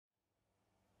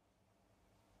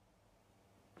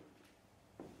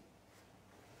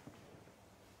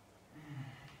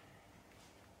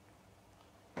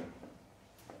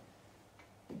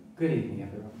Good evening,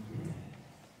 everyone,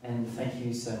 and thank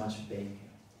you so much for being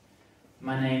here.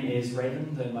 My name is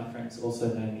Raven, though my friends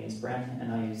also know me as Bran,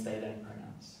 and I use they, them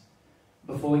pronouns.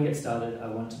 Before we get started, I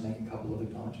want to make a couple of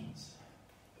acknowledgements.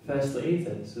 Firstly,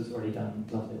 though this was already done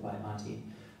lovely by Auntie,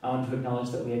 I want to acknowledge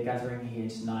that we are gathering here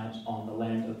tonight on the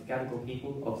land of the Gadigal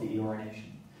people of the Eora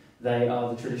Nation. They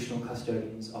are the traditional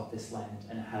custodians of this land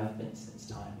and have been since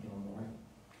time immemorial.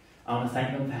 I want to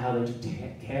thank them for how they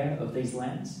took care of these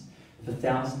lands for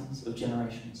thousands of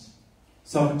generations.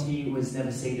 Sovereignty was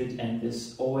never ceded, and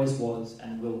this always was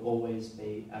and will always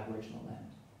be Aboriginal land.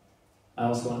 I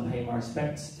also want to pay my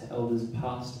respects to elders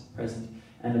past, present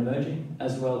and emerging,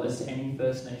 as well as to any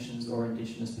First Nations or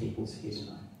Indigenous peoples here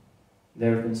tonight.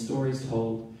 There have been stories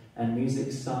told and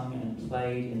music sung and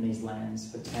played in these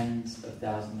lands for tens of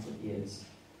thousands of years.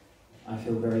 I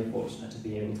feel very fortunate to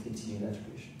be able to continue that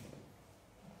tradition.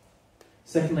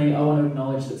 Secondly, I want to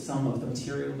acknowledge that some of the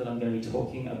material that I'm going to be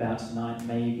talking about tonight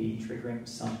may be triggering to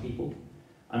some people.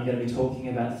 I'm going to be talking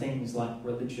about things like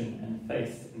religion and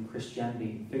faith and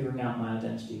Christianity, figuring out my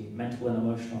identity, mental and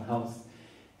emotional health,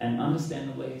 and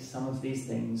understandably, some of these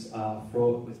things are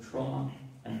fraught with trauma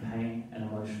and pain and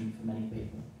emotion for many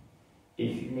people.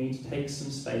 If you need to take some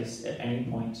space at any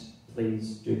point,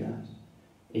 please do that.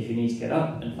 If you need to get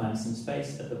up and find some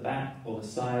space at the back or the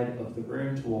side of the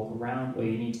room to walk around, or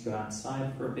you need to go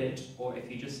outside for a bit, or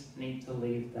if you just need to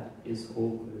leave, that is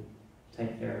all good.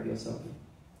 Take care of yourself.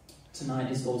 Tonight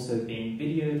is also being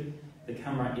videoed. The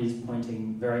camera is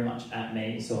pointing very much at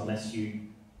me, so unless you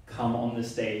come on the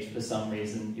stage for some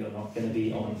reason, you're not going to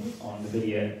be on the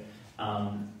video.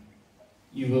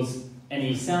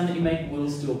 Any sound that you make will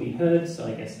still be heard, so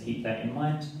I guess keep that in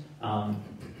mind.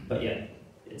 But yeah,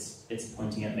 it's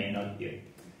pointing at me, not you.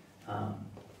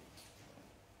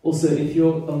 Also, if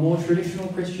you're a more traditional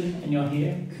Christian and you're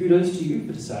here, kudos to you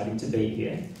for deciding to be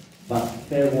here, but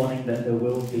fair warning that there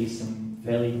will be some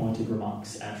fairly pointed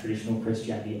remarks at traditional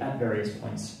Christianity at various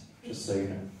points, just so you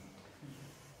know.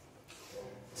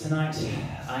 Tonight,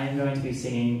 I am going to be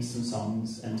singing some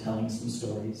songs and telling some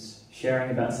stories,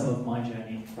 sharing about some of my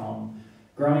journey from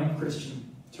growing a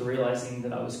Christian to realizing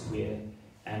that I was queer,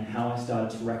 and how I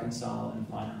started to reconcile and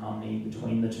find harmony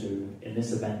between the two in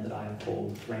this event that I have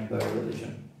called Rainbow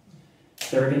Religion.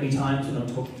 There are going to be times when I'm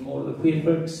talking more to the queer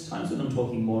folks, times when I'm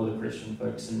talking more to the Christian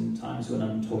folks, and times when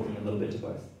I'm talking a little bit to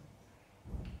both.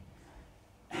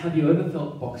 Have you ever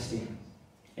felt boxed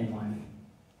in life?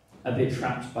 A bit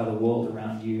trapped by the world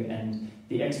around you and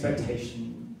the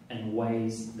expectation and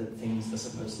ways that things are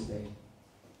supposed to be?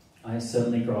 I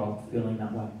certainly grew up feeling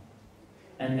that way.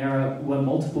 And there were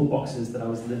multiple boxes that I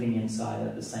was living inside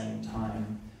at the same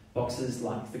time. Boxes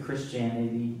like the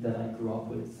Christianity that I grew up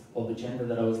with, or the gender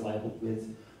that I was labelled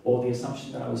with, or the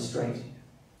assumption that I was straight.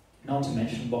 Not to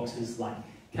mention boxes like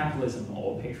capitalism,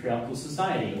 or patriarchal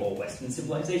society, or Western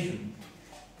civilization.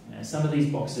 Some of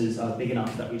these boxes are big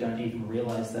enough that we don't even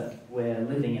realise that we're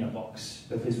living in a box,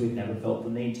 because we've never felt the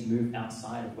need to move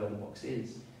outside of where the box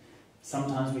is.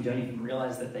 Sometimes we don't even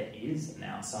realise that there is an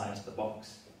outside to the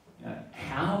box.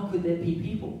 How could there be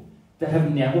people that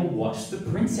have never watched The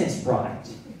Princess Bride?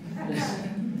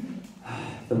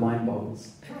 The mind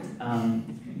boggles.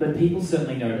 But people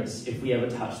certainly notice if we ever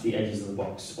touch the edges of the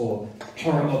box, or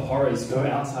horror of horrors, go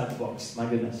outside the box, my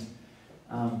goodness.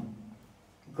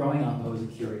 Growing up, I was a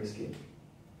curious kid.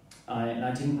 And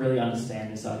I didn't really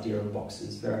understand this idea of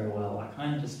boxes very well. I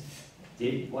kind of just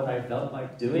did what I felt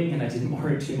like doing, and I didn't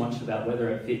worry too much about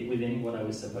whether I fit within what I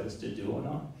was supposed to do or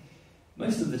not.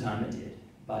 Most of the time it did,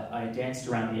 but I danced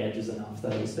around the edges enough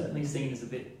that I was certainly seen as a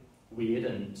bit weird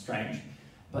and strange,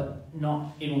 but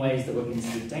not in ways that were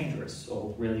considered dangerous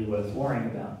or really worth worrying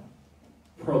about.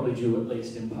 Probably due at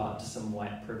least in part to some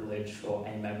white privilege or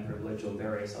AMAB privilege or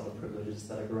various other privileges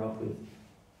that I grew up with.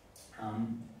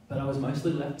 But I was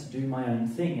mostly left to do my own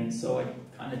thing, and so I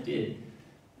kind of did.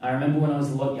 I remember when I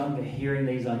was a lot younger hearing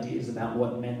these ideas about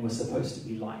what men were supposed to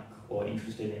be like or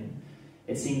interested in.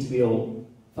 It seemed to be all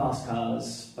fast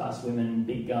cars, fast women,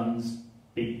 big guns,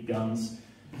 meat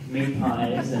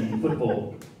pies, and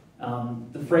football.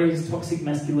 The phrase toxic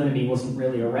masculinity wasn't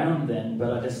really around then,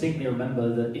 but I distinctly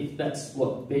remember that if that's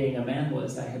what being a man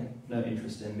was, I had no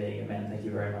interest in being a man, thank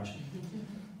you very much.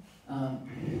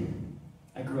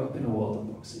 I grew up in a world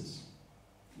of boxes.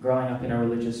 Growing up in a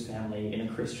religious family, in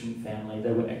a Christian family,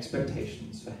 there were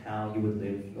expectations for how you would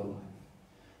live your life.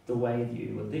 The way that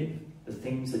you would live, the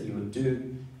things that you would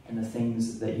do, and the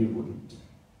things that you wouldn't.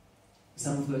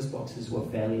 Some of those boxes were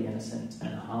fairly innocent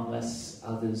and harmless,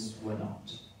 others were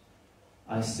not.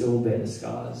 I still bear the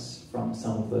scars from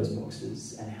some of those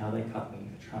boxes and how they cut me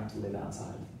for trying to live outside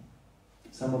of them.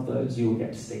 Some of those you will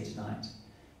get to see tonight,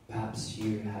 perhaps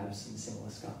you have some similar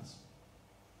scars.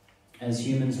 As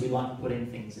humans, we like putting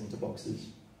things into boxes.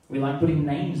 We like putting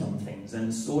names on things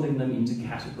and sorting them into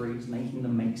categories, making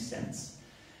them make sense.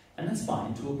 And that's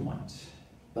fine to a point.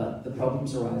 But the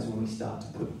problems arise when we start to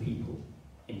put people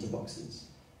into boxes,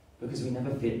 because we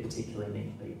never fit particularly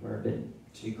neatly. We're a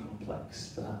bit too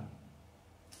complex for that.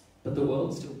 But the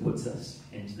world still puts us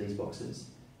into these boxes,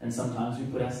 and sometimes we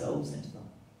put ourselves into them.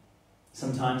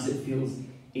 Sometimes it feels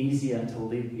easier to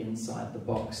live inside the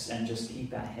box and just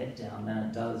keep our head down than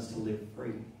it does to live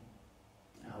free.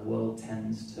 Our world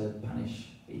tends to punish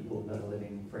people that are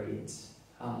living free. It's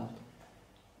hard.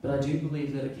 But I do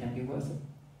believe that it can be worth it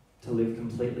to live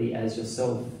completely as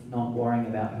yourself, not worrying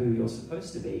about who you're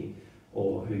supposed to be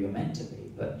or who you're meant to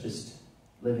be, but just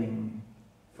living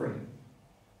free.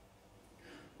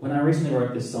 When I recently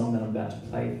wrote this song that I'm about to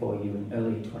play for you in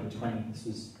early 2020, this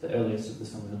was the earliest of the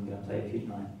songs I'm going to play for you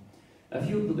tonight, a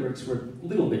few of the lyrics were a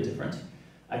little bit different.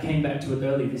 I came back to it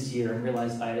early this year and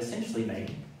realised I had essentially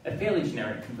made a fairly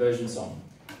generic conversion song.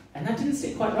 And that didn't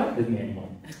sit quite right with me anymore,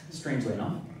 strangely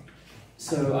enough.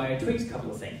 So I tweaked a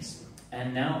couple of things,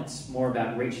 and now it's more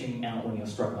about reaching out when you're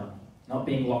struggling, not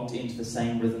being locked into the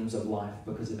same rhythms of life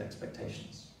because of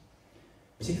expectations.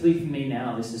 Particularly for me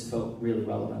now, this has felt really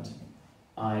relevant.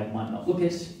 I might not look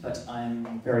it, but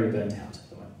I'm very burnt out at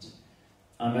the moment.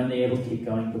 I'm only able to keep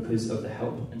going because of the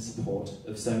help and support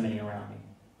of so many around me,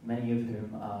 many of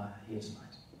whom are here tonight.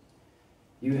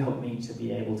 You help me to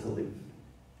be able to live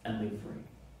and live free.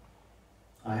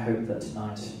 I hope that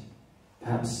tonight,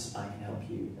 perhaps I can help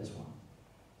you as well.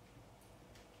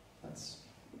 Let's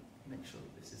make sure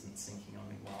that this isn't sinking on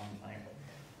me while I'm playing.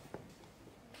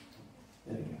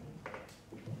 There we go.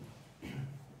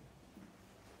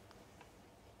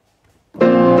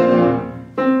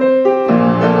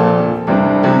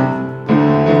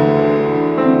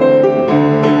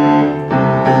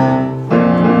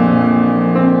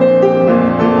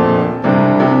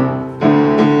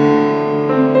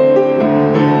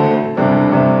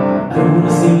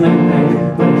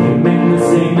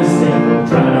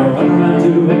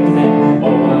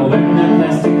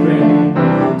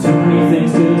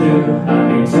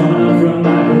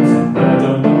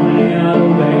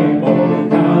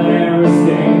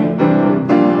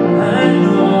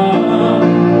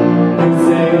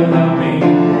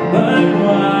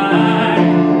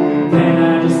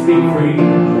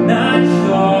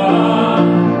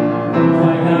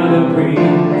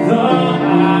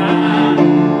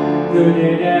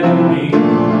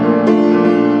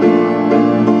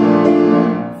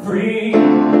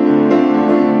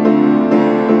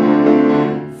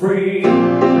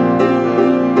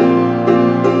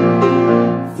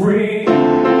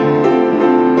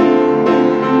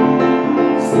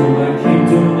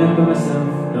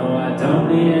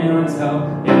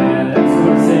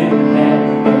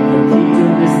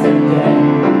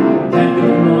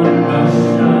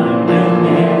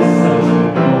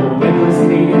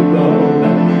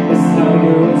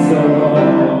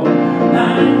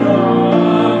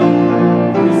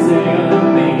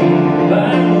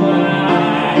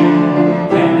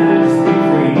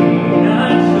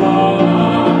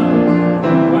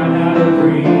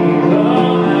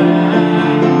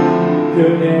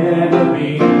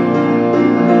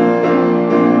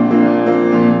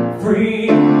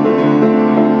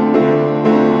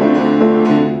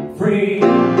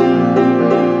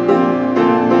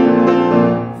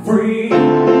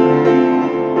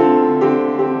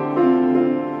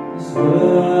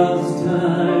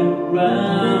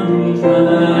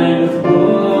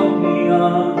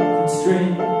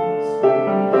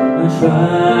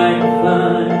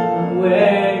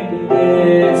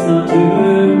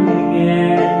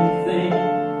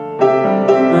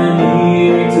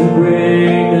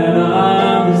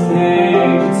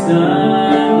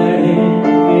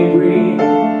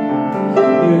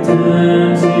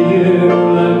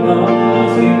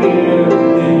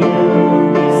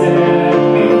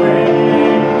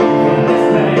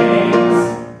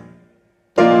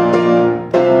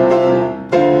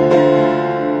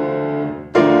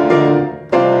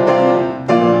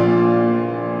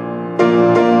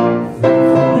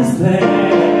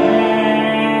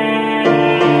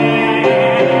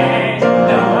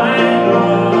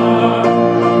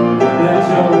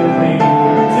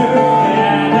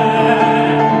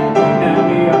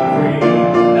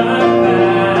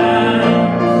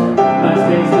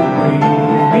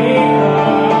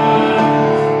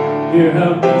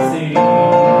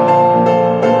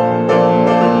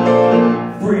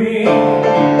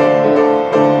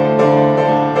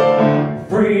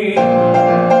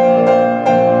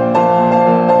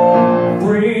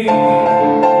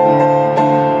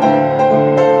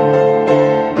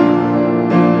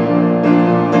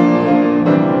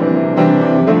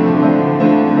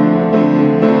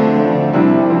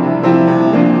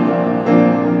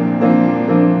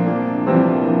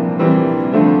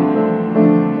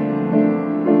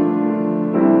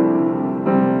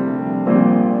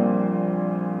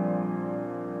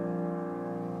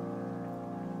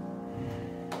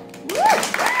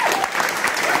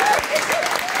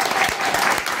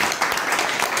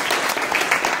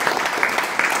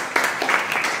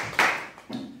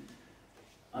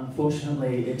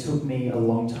 unfortunately, it took me a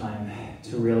long time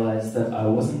to realize that I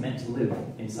wasn't meant to live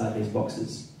inside these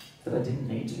boxes, that I didn't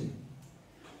need to.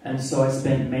 And so I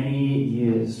spent many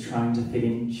years trying to fit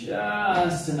in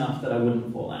just enough that I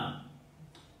wouldn't fall out.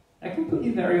 That can put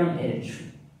you very on edge,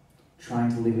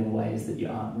 trying to live in ways that you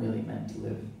aren't really meant to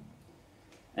live.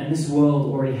 And this world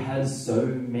already has so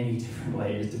many different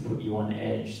ways to put you on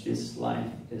edge. This life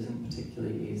isn't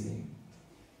particularly easy.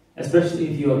 Especially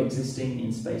if you're existing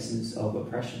in spaces of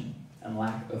oppression and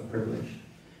lack of privilege.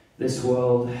 This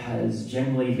world has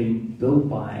generally been built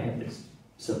by, at least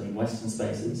certainly in Western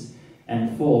spaces,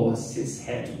 and for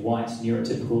cis-het, white,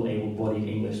 neurotypical, able-bodied,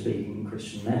 English-speaking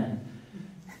Christian men.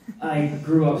 I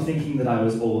grew up thinking that I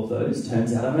was all of those.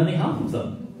 Turns out I'm only half of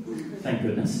them. Thank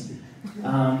goodness.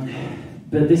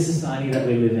 But this society that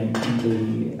we live in can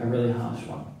be a really harsh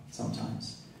one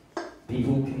sometimes.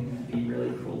 People can be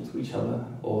really cruel to each other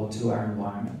or to our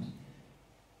environment.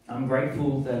 I'm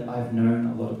grateful that I've known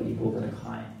a lot of people that are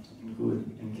kind and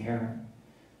good and caring.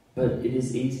 But it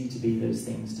is easy to be those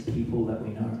things to people that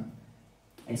we know.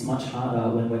 It's much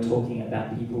harder when we're talking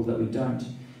about people that we don't,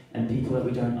 and people that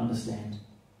we don't understand.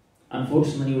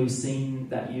 Unfortunately, we've seen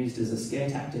that used as a scare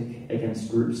tactic against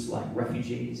groups like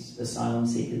refugees, asylum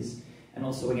seekers, and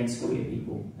also against queer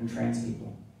people and trans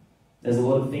people. There's a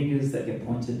lot of fingers that get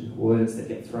pointed, words that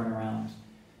get thrown around,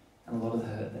 and a lot of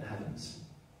hurt that happens.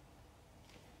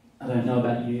 I don't know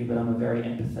about you, but I'm a very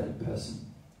empathetic person.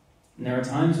 And there are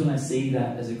times when I see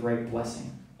that as a great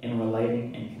blessing in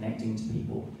relating and connecting to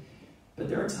people. But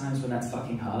there are times when that's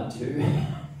fucking hard too.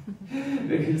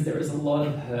 Because there is a lot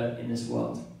of hurt in this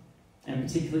world. And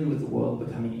particularly with the world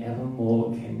becoming ever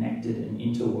more connected and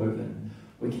interwoven,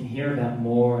 we can hear about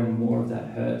more and more of that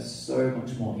hurt so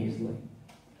much more easily.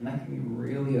 And that can be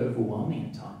really overwhelming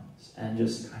at times and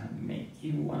just kind of make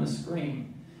you want to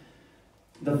scream.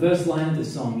 The first line of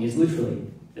this song is literally,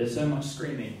 there's so much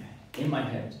screaming in my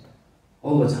head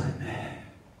all the time.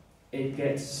 It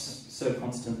gets so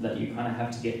constant that you kind of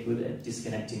have to get good at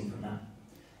disconnecting from that.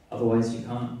 Otherwise you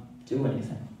can't do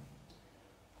anything.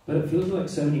 But it feels like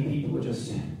so many people are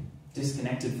just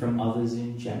disconnected from others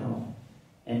in general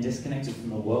and disconnected from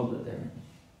the world that they're in.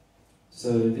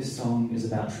 So this song is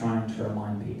about trying to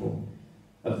remind people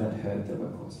of that hurt that we're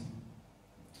causing.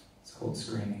 It's called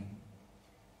Screaming.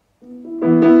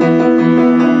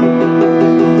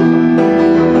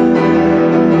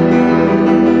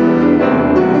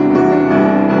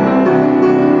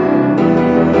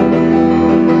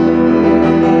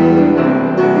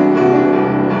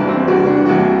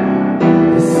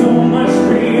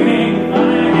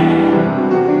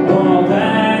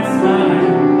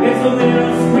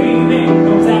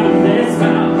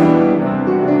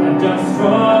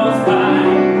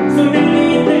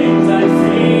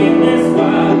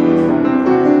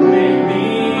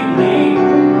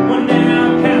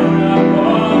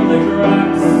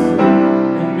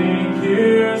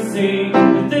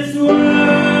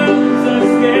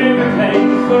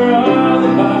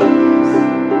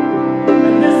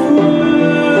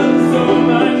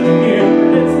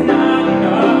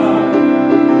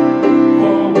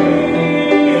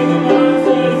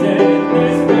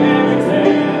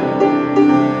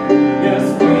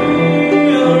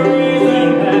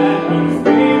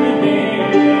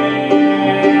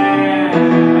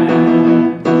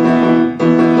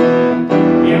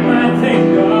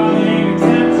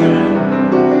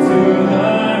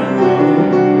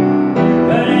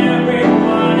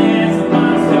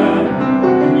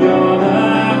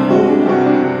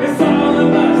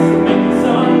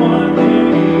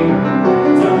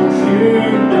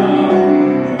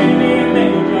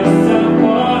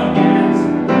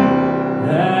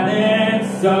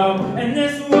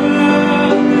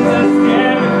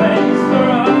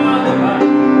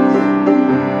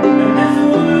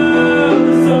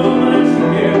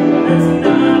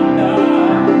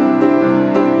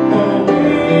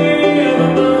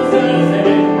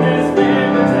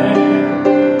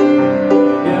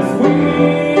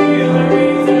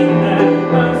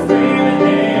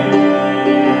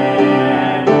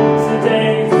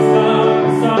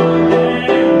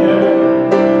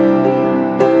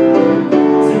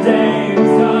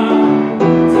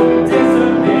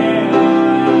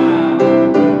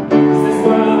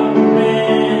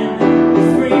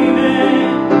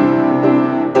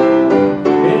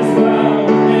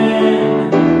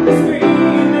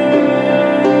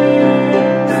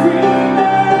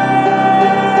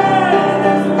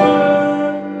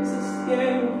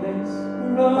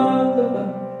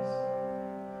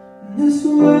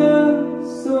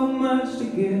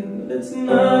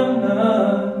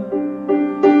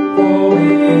 For we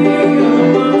are the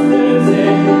monsters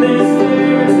in this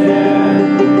fairy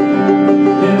tale.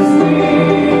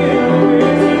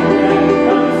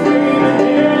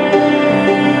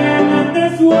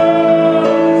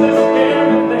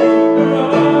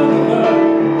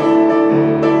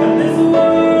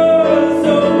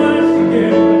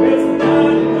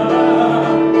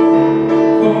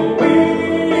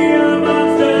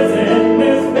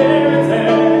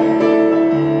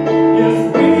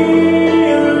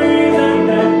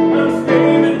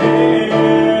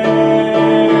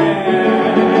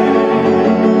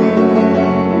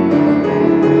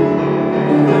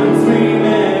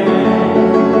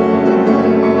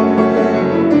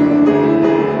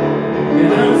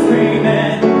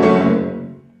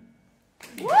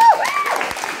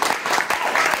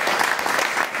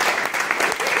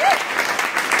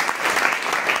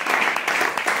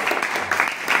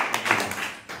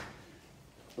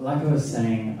 was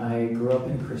saying, I grew up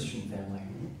in a Christian family,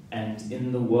 and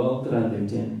in the world that I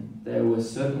lived in, there were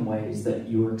certain ways that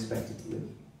you were expected to live.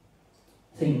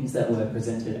 Things that were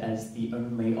presented as the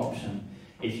only option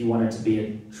if you wanted to be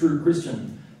a true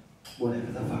Christian,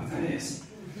 whatever the fuck that is.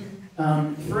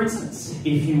 For instance,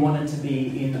 if you wanted to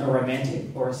be in a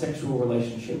romantic or a sexual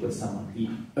relationship with someone, the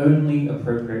only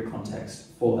appropriate context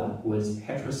for that was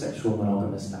heterosexual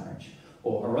monogamous marriage,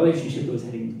 or a relationship that was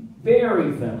heading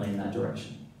very firmly in that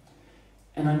direction.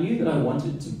 And I knew that I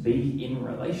wanted to be in a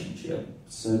relationship,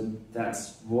 so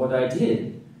that's what I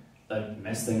did. I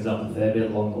messed things up a fair bit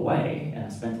along the way, and I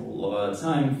spent a lot of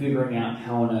time figuring out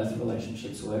how on earth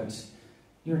relationships worked.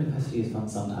 University is fun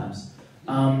sometimes.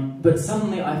 But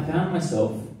suddenly I found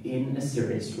myself in a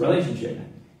serious relationship.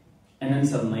 And then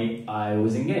suddenly I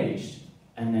was engaged.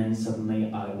 And then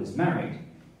suddenly I was married.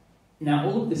 Now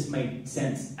all of this made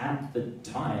sense at the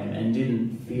time and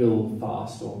didn't feel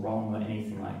fast or wrong or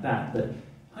anything like that, but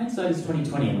hindsight is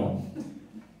 20/20 and all.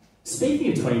 Speaking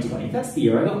of 2020, that's the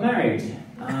year I got married.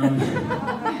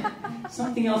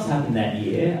 Something else happened that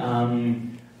year.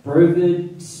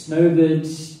 Brovid, Snowvid,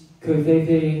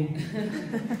 Kofefe.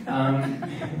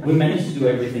 We managed to do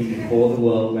everything before the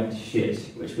world went to shit,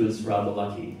 which was rather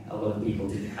lucky. A lot of people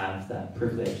didn't have that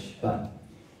privilege, but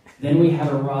then we had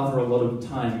a lot of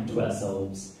time to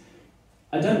ourselves.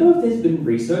 I don't know if there's been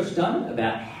research done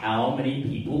about how many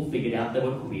people figured out they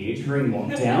were queer during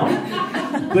lockdown,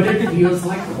 but it feels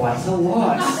like quite a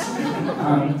lot.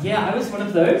 Yeah, I was one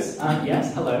of those.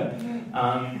 Yes, hello.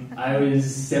 I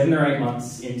was 7 or 8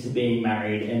 months into being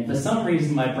married, and for some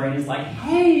reason my brain is like,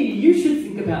 hey, you should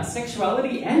think about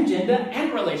sexuality and gender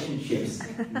and relationships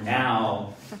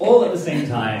now, all at the same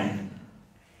time.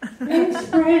 Thanks,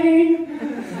 brain!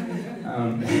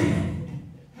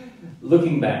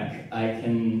 Looking back, I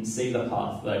can see the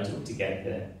path that I took to get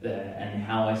there and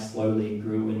how I slowly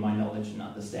grew in my knowledge and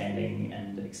understanding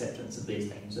and acceptance of these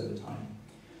things over time.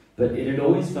 But it had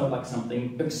always felt like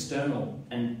something external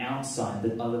and outside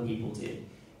that other people did.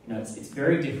 You know, it's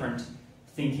very different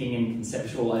thinking and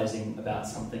conceptualizing about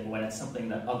something when it's something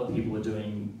that other people are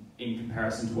doing in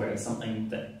comparison to where it's something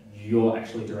that you're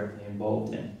actually directly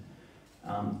involved in.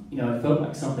 You know, it felt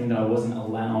like something that I wasn't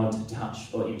allowed to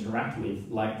touch or interact with,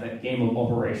 like that game of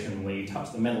Operation where you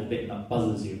touch the metal bit and it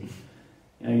buzzes you.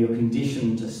 You know, you're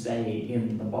conditioned to stay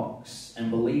in the box and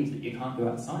believe that you can't go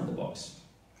outside the box.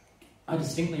 I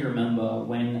distinctly remember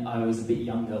when I was a bit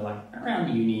younger, like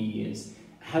around uni years,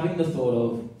 having the thought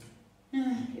of,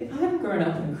 if I hadn't grown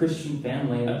up in a Christian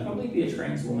family, I'd probably be a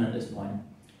trans woman at this point.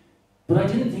 But I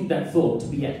didn't think that thought to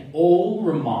be at all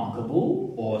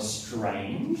remarkable or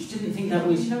strange. Didn't think that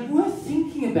was, worth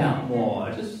thinking about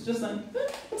more. Just like,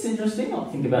 that's interesting. I'll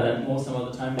think about it more some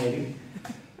other time, maybe.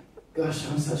 Gosh,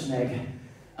 I'm such an egg.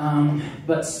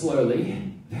 But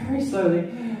slowly, very slowly,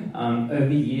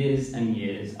 over years and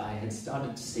years, I had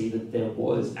started to see that there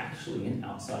was actually an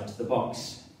outside to the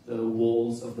box. The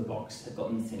walls of the box had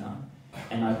gotten thinner,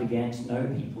 and I began to know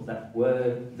people that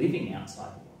were living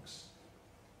outside the box.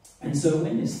 And so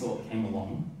when this thought came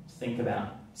along, to think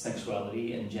about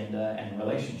sexuality and gender and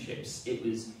relationships, it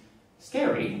was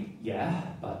scary, yeah,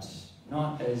 but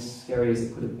not as scary as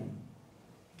it could have been.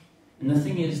 And the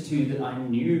thing is, too, that I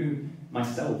knew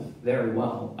myself very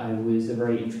well. I was a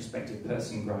very introspective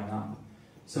person growing up.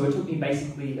 So it took me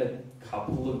basically a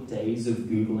couple of days of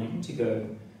Googling to go,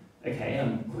 okay,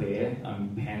 I'm queer, I'm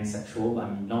pansexual,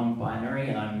 I'm non-binary,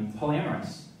 and I'm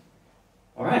polyamorous.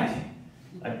 All right.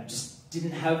 I just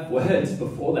didn't have words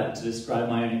before that to describe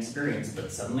my own experience,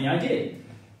 but suddenly I did.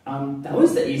 That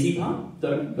was the easy part,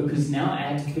 though, because now I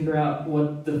had to figure out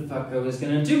what the fuck I was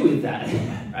going to do with that.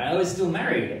 Right? I was still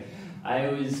married. I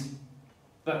was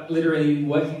literally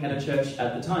working at a church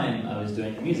at the time. I was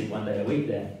doing music one day a week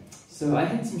there. So I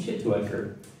had some shit to work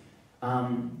through.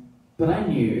 But I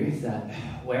knew that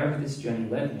wherever this journey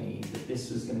led me, that this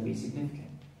was going to be significant.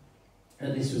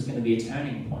 That this was going to be a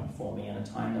turning point for me and a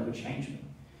time that would change me.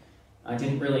 I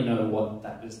didn't really know what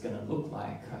that was going to look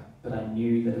like, but I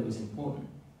knew that it was important.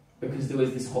 Because there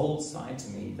was this whole side to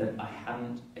me that I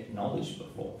hadn't acknowledged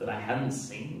before, that I hadn't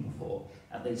seen before,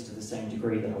 at least to the same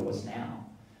degree that I was now.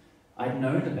 I'd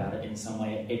known about it in some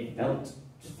way, it felt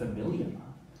familiar,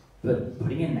 but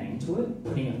putting a name to it,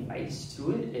 putting a face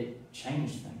to it, it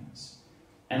changed things.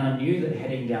 And I knew that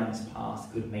heading down this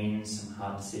path could mean some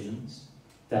hard decisions,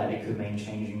 that it could mean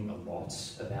changing a lot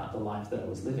about the life that I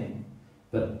was living,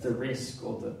 but the risk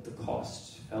or the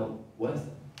cost felt worth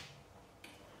it.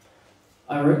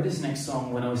 I wrote this next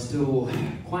song when I was still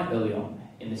quite early on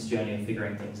in this journey of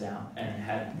figuring things out and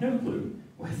had no clue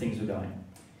where things were going.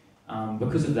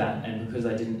 Because of that, and because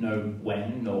I didn't know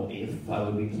when or if I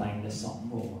would be playing this song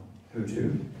or who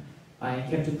to, I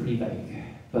kept it pretty vague.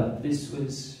 But this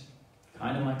was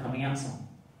kind of my coming out song,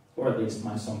 or at least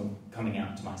my song of coming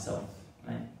out to myself.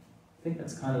 And I think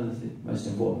that's kind of the most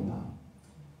important part.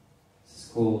 This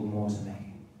is called More to Me.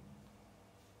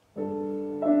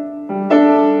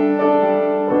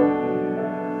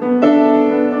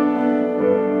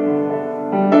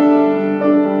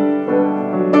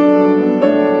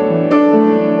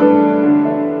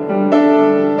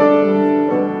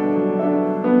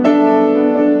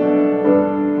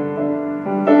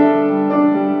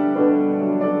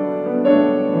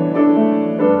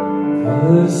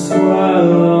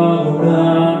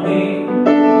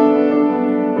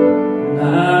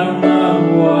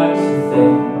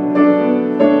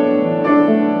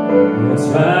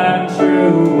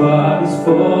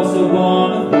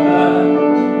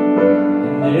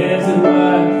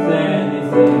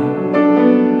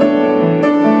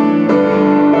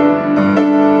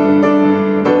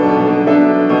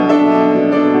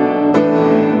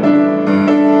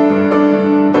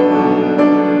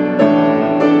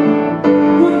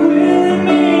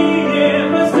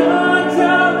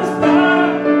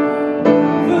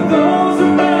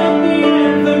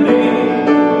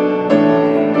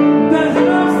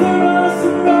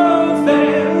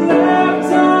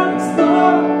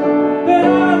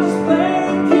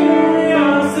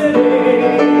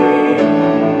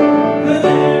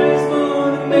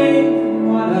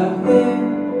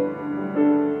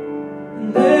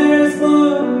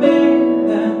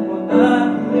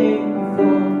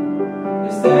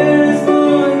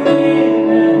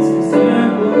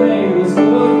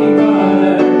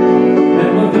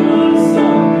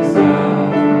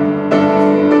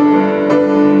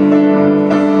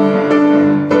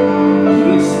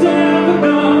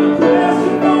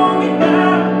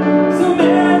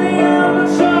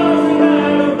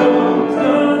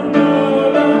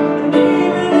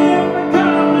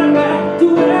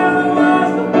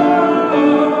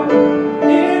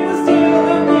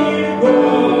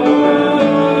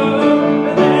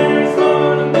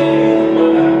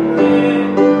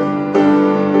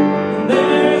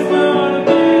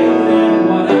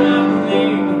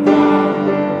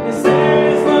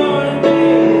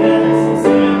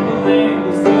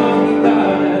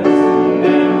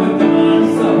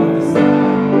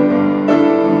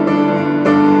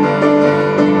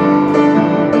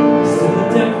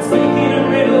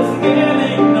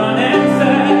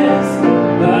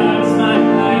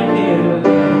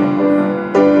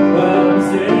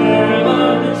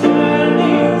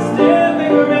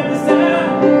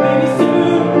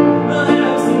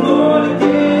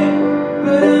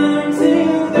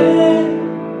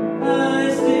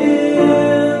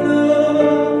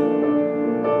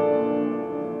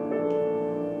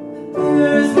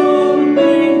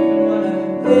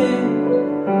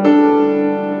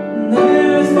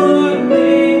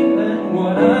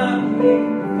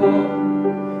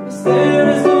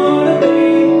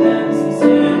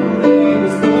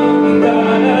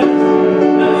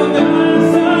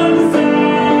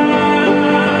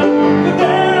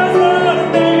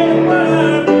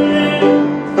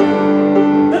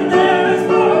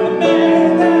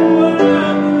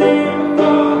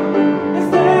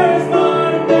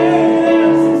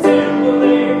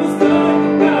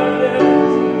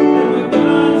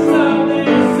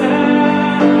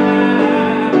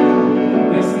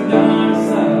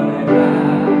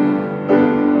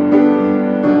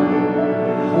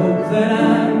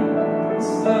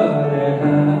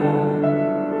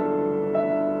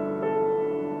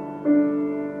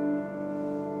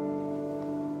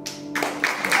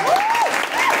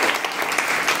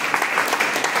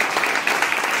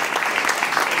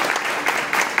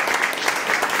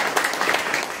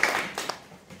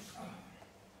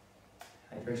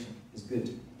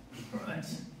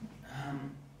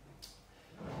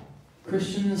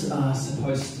 Christians are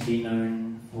supposed to be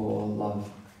known for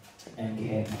love and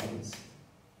care for others.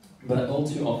 But all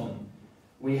too often,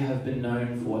 we have been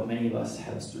known for what many of us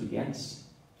have stood against,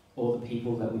 or the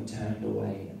people that we've turned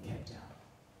away and kept out.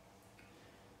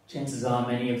 Chances are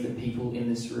many of the people in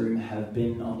this room have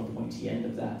been on the pointy end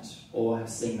of that, or have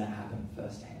seen that happen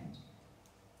firsthand.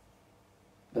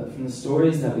 But from the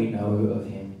stories that we know of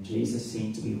him, Jesus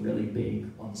seemed to be really big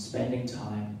on spending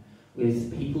time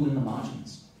with people in the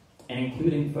margins, and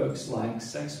including folks like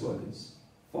sex workers,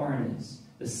 foreigners,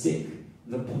 the sick,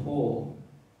 the poor.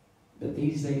 But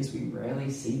these days we rarely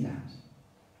see that.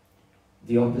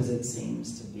 The opposite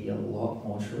seems to be a lot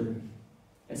more true.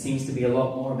 It seems to be a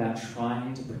lot more about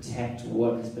trying to protect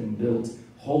what has been built,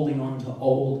 holding on to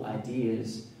old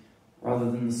ideas, rather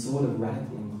than the sort of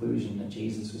radical inclusion that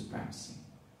Jesus was practicing.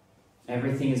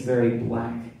 Everything is very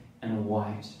black and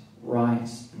white, right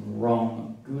and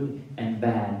wrong, good and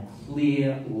bad,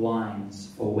 clear lines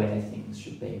for where things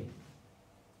should be.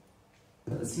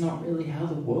 But that's not really how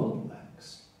the world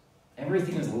works.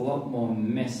 Everything is a lot more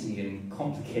messy and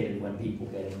complicated when people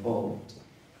get involved.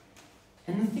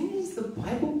 And the thing is, the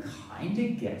Bible kind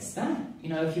of gets that. You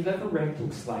know, if you've ever read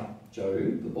books like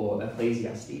Job or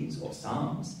Ecclesiastes or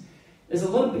Psalms, there's a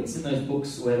lot of bits in those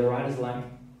books where the writer's like,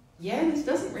 yeah, this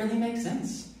doesn't really make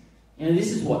sense. You know,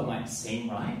 this is what might seem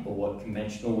right, or what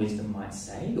conventional wisdom might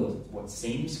say, or what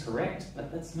seems correct,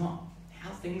 but that's not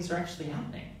how things are actually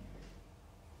happening.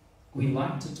 We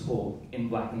like to talk in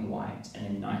black and white and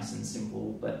in nice and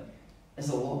simple, but there's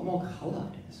a lot more colour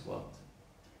in this world.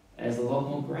 There's a lot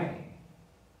more grey.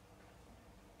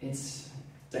 It's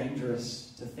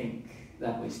dangerous to think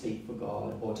that we speak for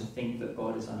God, or to think that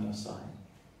God is on your side.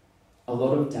 A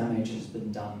lot of damage has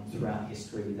been done throughout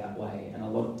history that way, and a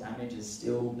lot of damage is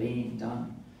still being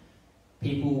done.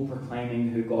 People proclaiming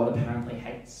who God apparently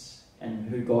hates, and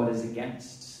who God is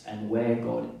against, and where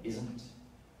God isn't.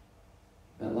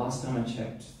 But last time I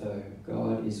checked, though,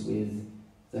 God is with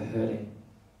the hurting,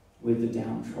 with the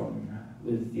downtrodden,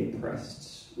 with the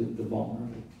oppressed, with the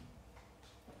vulnerable.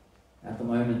 At the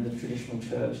moment, the traditional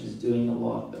church is doing a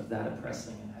lot of that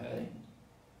oppressing and hurting.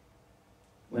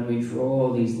 When we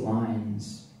draw these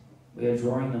lines, we are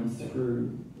drawing them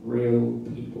through real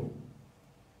people.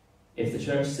 If the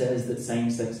church says that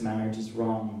same-sex marriage is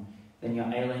wrong, then you're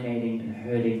alienating and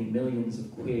hurting millions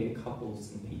of queer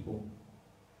couples and people.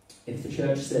 If the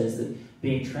church says that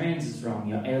being trans is wrong,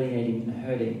 you're alienating and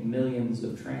hurting millions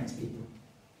of trans people.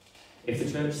 If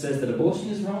the church says that abortion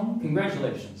is wrong,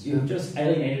 congratulations, you have just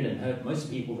alienated and hurt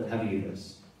most people that have a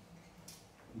uterus.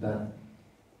 But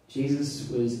Jesus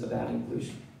was about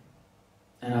inclusion.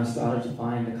 And I've started to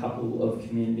find a couple of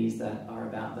communities that are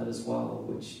about that as well,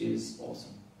 which is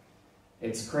awesome.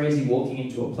 It's crazy walking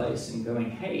into a place and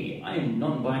going, hey, I am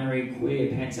non-binary, queer,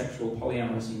 pansexual,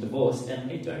 polyamorous, and divorced, and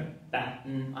they don't bat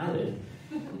an eyelid.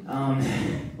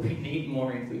 We need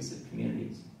more inclusive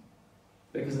communities.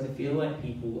 Because I feel like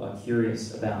people are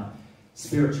curious about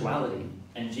spirituality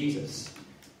and Jesus,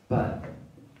 but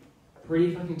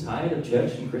pretty fucking tired of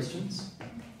church and Christians.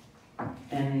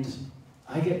 And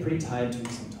I get pretty tired too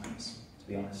sometimes, to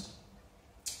be honest.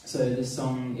 So this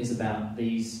song is about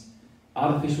these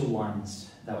artificial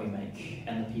lines that we make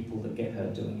and the people that get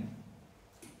hurt doing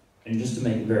it. And just to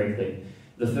make it very clear,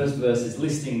 the first verse is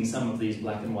listing some of these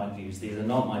black and white views. These are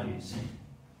not my views.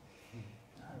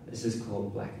 This is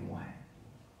called Black and White.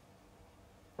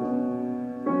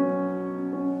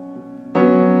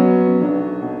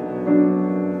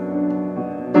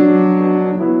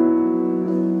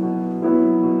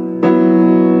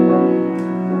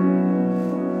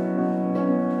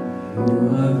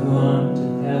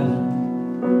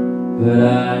 But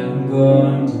I'm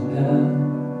going to hell.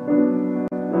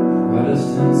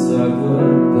 Protestants are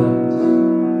good, but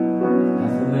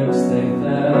Catholics they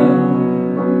fell.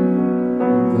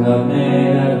 God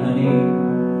made Adam and Eve,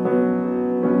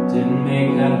 didn't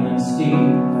make Adam and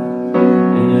Steve.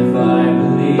 And if I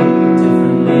believe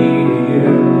differently to you,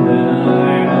 then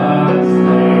I must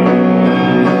stay.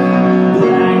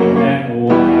 Black and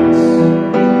white,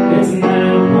 it's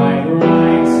not quite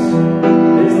right.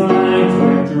 These lines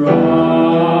were drawn.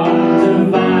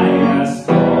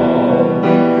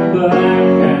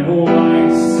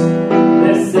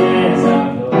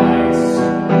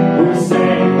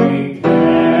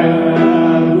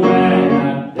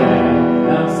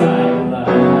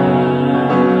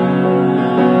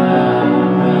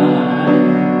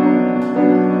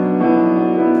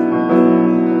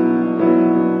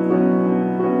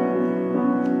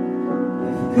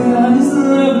 God is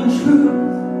love and truth,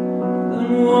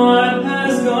 then what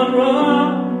has gone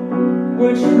wrong?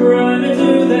 We're trying to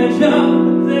do their job,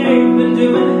 but they've been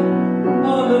doing it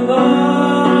all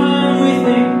along. We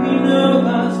think we know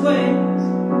God's ways,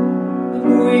 but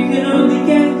we can only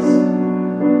guess.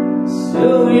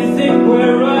 Still we think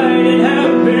we're right and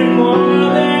have been more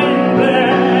than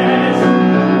blessed.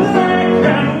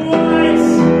 Black and white,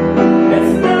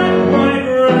 it's not quite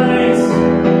right.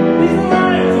 These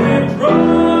lines we've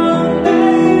drawn.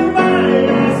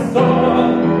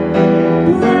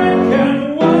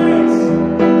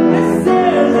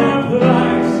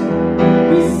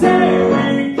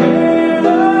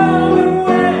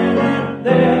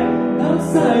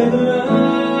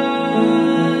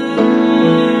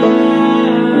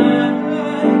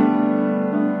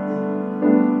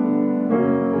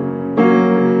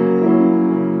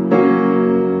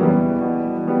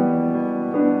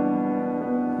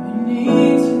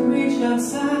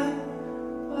 Outside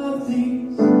of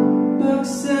these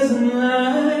boxes and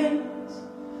lines,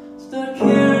 start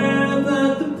caring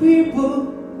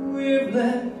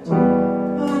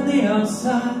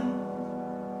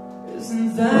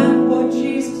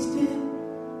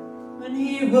when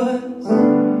he was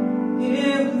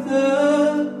here with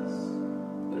us,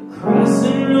 but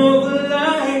crossing over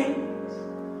lines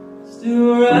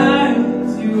still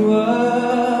rise you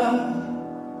up.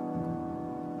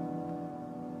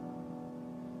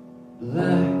 Black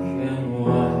and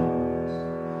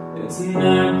white, it's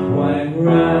not quite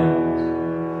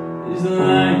right. These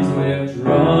lines we've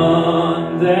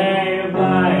drawn, they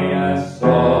buy us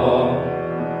all.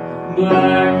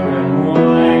 Black and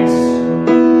white,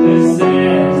 this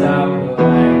is our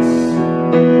place.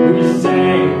 We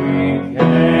say we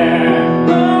care,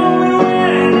 oh, we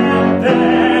went out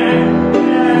there.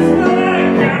 Yes,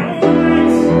 black and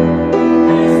white,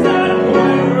 it's not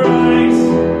quite right.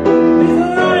 These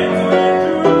lines we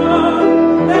draw,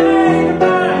 they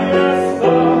buy us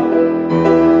all.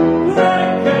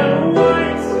 Black and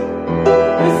white,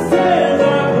 this is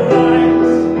our place.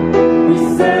 We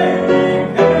say we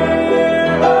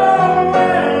care, oh,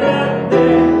 we're out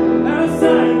there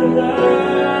outside the line.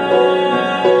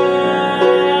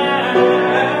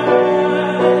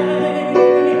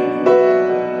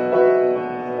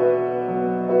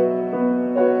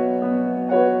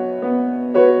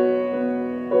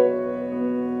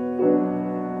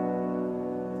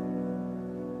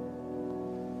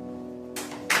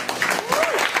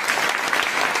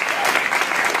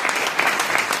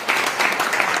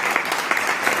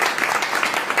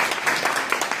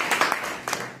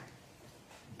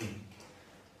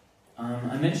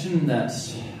 I mentioned that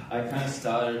I kind of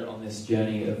started on this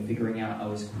journey of figuring out I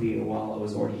was queer while I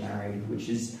was already married, which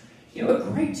is, a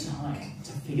great time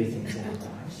to figure things out,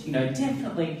 right?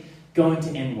 Definitely going to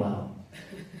end well.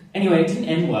 Anyway, it didn't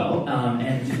end well,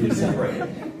 and we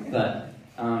separated, but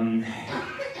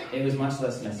it was much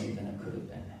less messy than it could have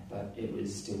been, but it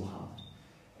was still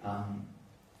hard.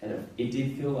 It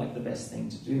did feel like the best thing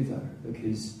to do, though,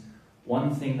 because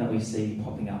one thing that we see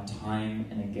popping up time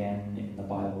and again in the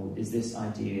Bible is this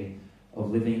idea of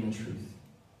living in the truth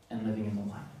and living in the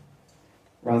light,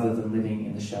 rather than living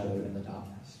in the shadow and the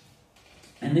darkness.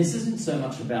 And this isn't so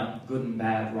much about good and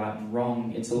bad, right and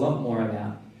wrong, it's a lot more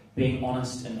about being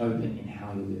honest and open in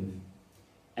how you live.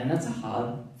 And that's a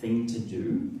hard thing to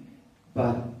do,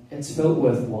 but it's felt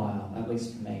worthwhile, at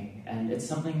least for me. And it's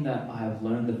something that I have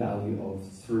learned the value of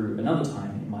through another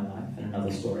time in my life and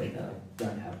another story that I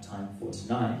don't have time for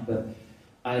tonight, but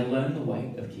I learned the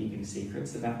weight of keeping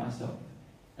secrets about myself,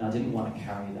 and I didn't want to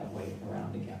carry that weight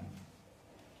around again.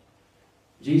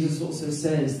 Jesus also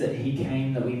says that he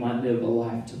came that we might live a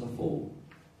life to the full,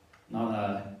 not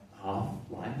a half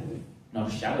life, not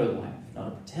a shadow life, not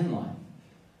a pretend life,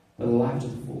 but a life to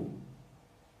the full.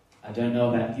 I don't know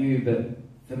about you, but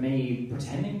for me,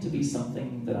 pretending to be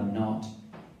something that I'm not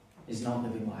is not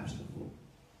living life to the full.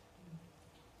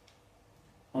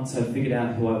 Once I figured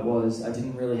out who I was, I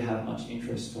didn't really have much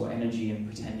interest or energy in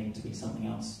pretending to be something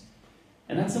else.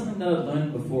 And that's something that I've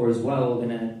learned before as well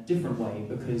in a different way,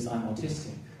 because I'm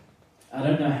autistic. I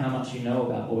don't know how much you know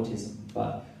about autism,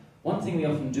 but one thing we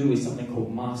often do is something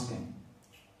called masking,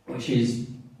 which is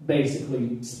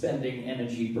basically spending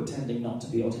energy pretending not to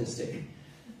be autistic.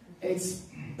 It's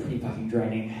pretty fucking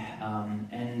draining,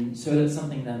 and so that's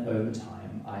something that over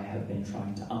time I have been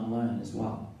trying to unlearn as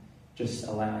well, just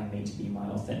allowing me to be my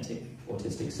authentic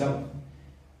autistic self.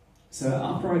 So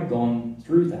after I'd gone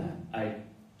through that, I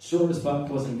sure as fuck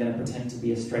wasn't going to pretend to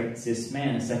be a straight cis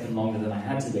man a second longer than I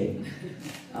had to be,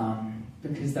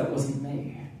 because that wasn't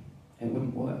me. It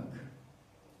wouldn't work.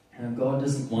 And God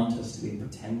doesn't want us to be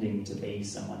pretending to be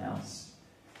someone else.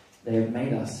 They have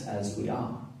made us as we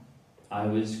are. I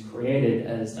was created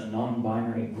as a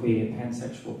non-binary, queer,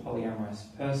 pansexual, polyamorous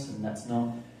person. That's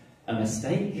not a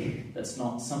mistake. That's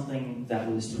not something that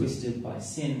was twisted by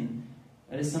sin.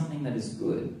 That is something that is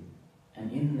good and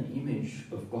in the image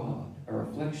of God, a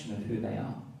reflection of who they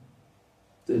are.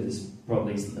 This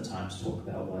probably isn't the time to talk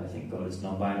about why I think God is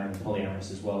non-binary and polyamorous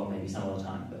as well, maybe some other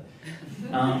time.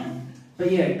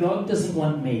 But yeah, God doesn't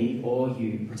want me or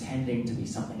you pretending to be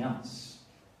something else.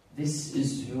 This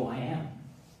is who I am.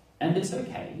 And it's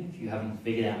okay if you haven't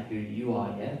figured out who you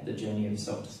are yet. The journey of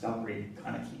self-discovery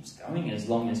kind of keeps going as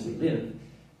long as we live.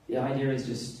 The idea is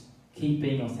just keep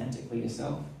being authentically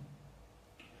yourself.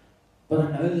 But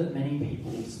I know that many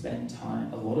people spend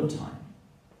a lot of time,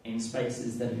 in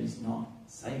spaces that it is not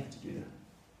safe to do that.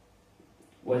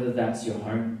 Whether that's your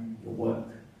home, your work,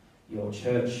 your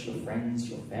church, your friends,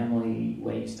 your family,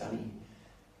 where you study.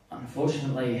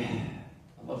 Unfortunately,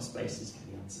 a lot of spaces can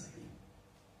be unsafe.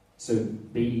 So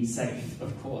be safe,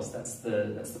 of course, that's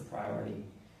the priority.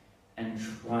 And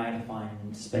try to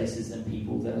find spaces and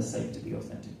people that are safe to be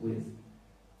authentic with.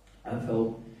 I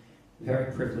felt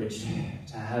very privileged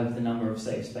to have the number of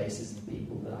safe spaces and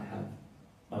people that I have.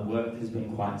 My work has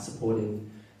been quite supportive.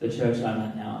 The church I'm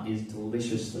at now is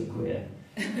deliciously queer.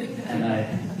 and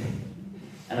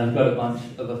I've got a bunch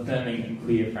of affirming and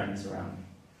queer friends around.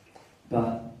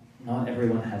 But not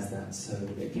everyone has that, so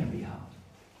it can be hard.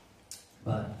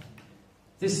 But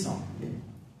this song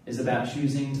is about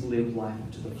choosing to live life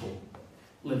to the full.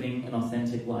 Living an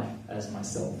authentic life as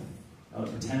myself. Not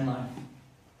a pretend life,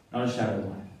 not a shadow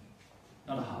life,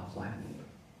 not a half life,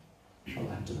 a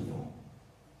life to the full.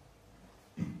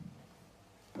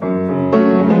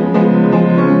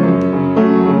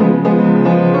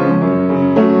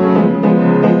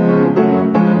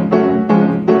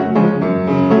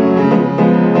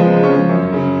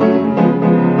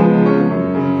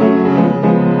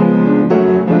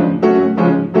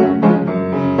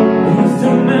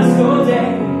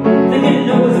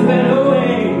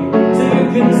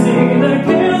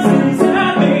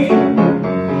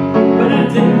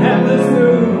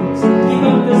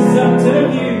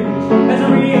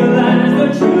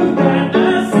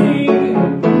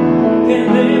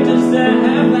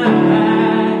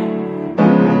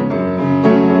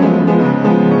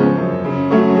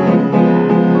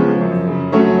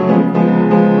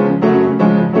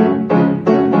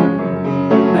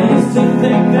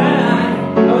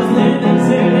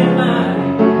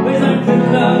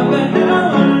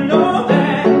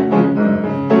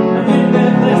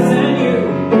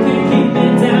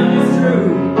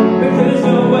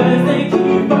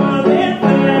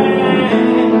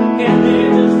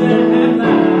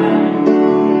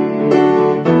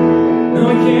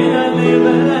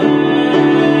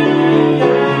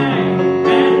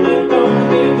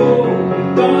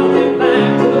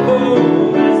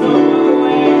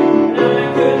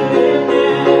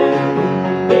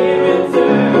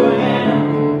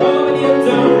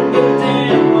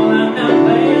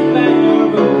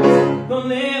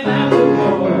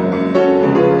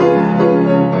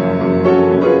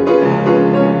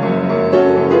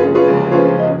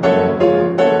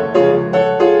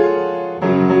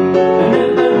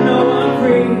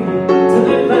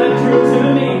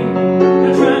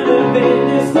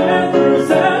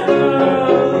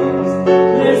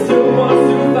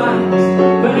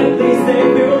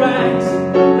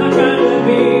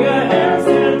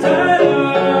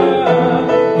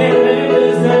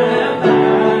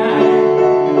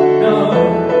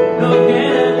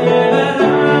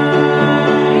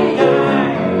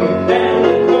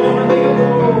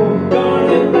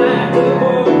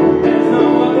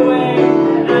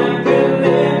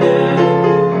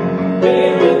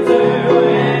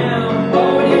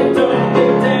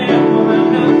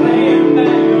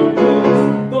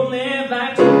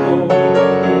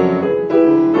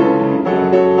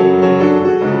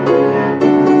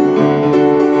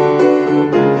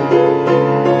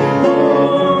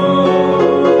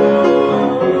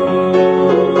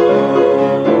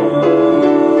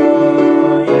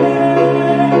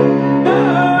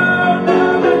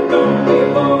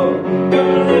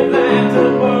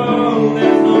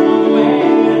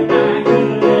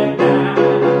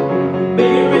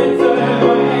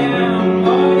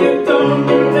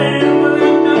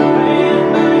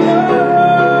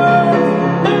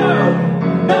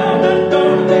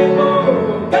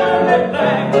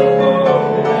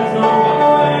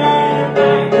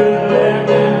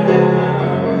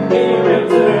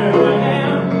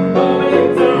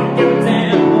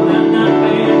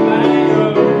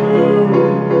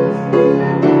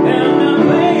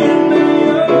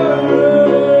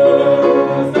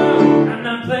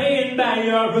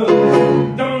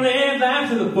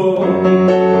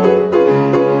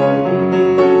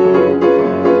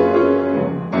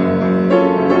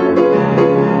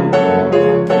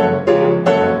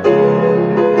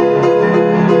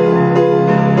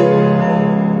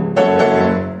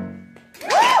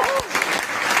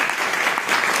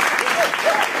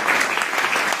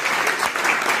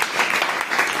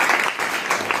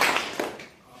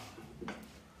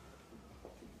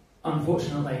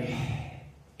 Unfortunately,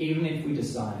 even if we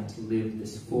decide to live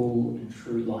this full and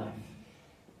true life,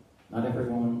 not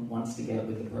everyone wants to get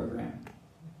with the program.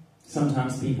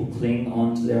 Sometimes people cling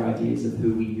on to their ideas of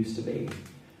who we used to be,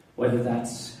 whether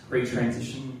that's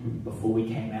pre-transition, before we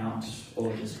came out,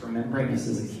 or just remembering us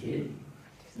as a kid.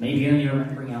 Maybe only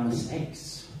remembering our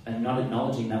mistakes and not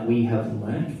acknowledging that we have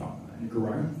learned from them and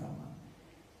grown from them.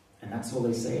 And that's all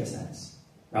they see us as,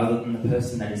 rather than the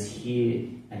person that is here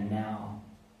and now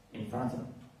in front of them.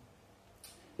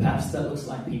 Perhaps that looks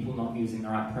like people not using the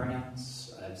right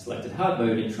pronouns. I've selected hard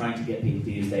mode in trying to get people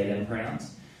to use they, them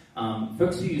pronouns.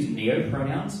 Folks who use neo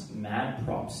pronouns, mad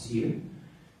props to you.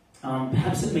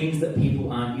 Perhaps it means that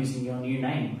people aren't using your new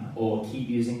name, or keep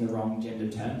using the wrong gender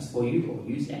terms for you, or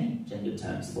use any gender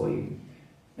terms for you.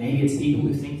 Maybe it's people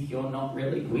who think you're not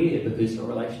really queer because your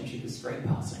relationship is straight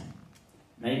passing.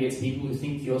 Maybe it's people who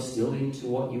think you're still into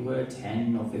what you were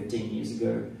 10 or 15 years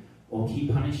ago, or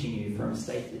keep punishing you for a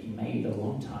mistake that you made a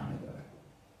long time ago.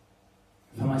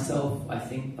 For myself, I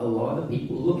think a lot of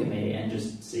people look at me and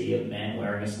just see a man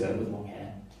wearing a skirt with long hair.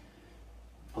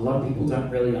 A lot of people don't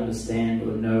really understand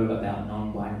or know about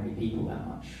non-binary people that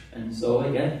much. And so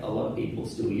I get a lot of people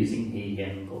still using he,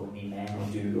 him, calling me man or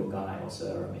dude or guy or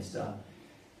sir or mister.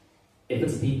 If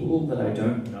it's people that I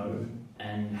don't know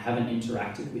and haven't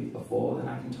interacted with before, then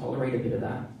I can tolerate a bit of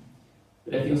that.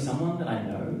 But if you're someone that I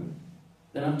know,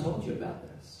 then I've told you about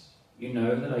this. You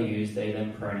know that I use they,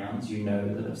 them pronouns. You know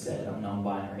that I've said I'm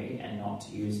non-binary and not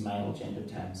to use male gender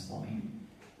terms for me.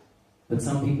 But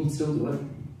some people still do it,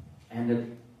 and it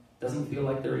doesn't feel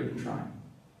like they're even trying.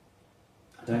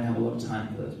 I don't have a lot of time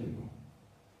for those people.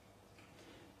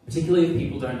 Particularly if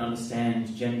people don't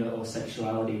understand gender or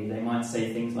sexuality, they might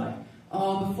say things like,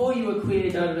 oh, before you were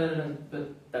queer, da da da da,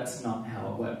 but that's not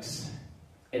how it works.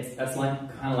 That's like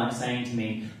kind of like saying to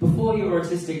me, before you were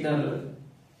autistic, da da da.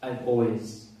 I've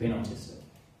always been autistic,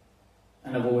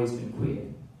 and I've always been queer.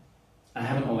 I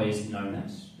haven't always known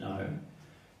it, no,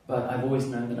 but I've always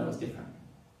known that I was different.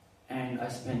 And I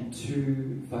spent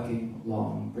too fucking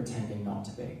long pretending not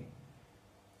to be.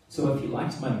 So if you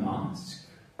liked my mask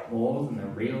more than the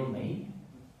real me,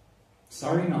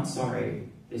 sorry not sorry,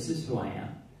 this is who I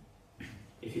am.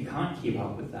 If you can't keep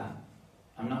up with that,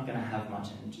 I'm not going to have much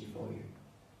energy for you.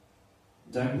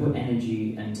 Don't put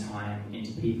energy and time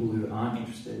into people who aren't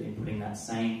interested in putting that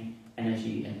same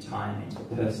energy and time into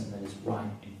the person that is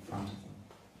right in front of them.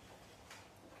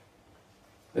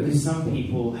 Because some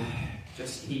people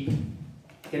just keep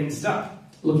getting stuck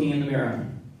looking in the mirror,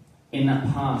 in that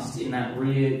past, in that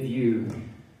rear view.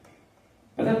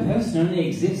 But that person only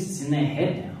exists in their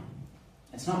head now.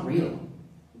 It's not real.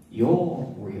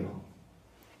 You're real.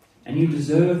 And you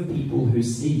deserve people who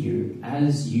see you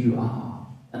as you are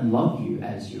and love you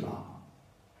as you are.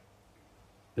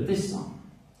 But this song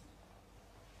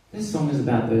is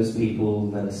about those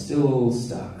people that are still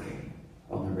stuck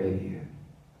on the rear view.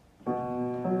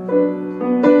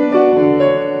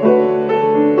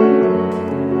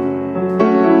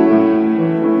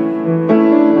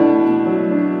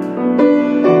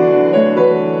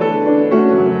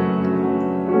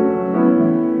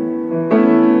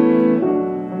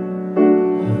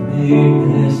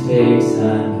 Mistakes, I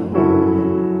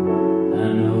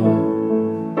know.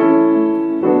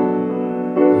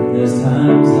 And there's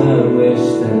times I wish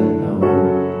that no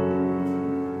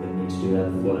one didn't need to do that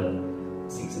before it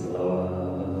sinks it lower.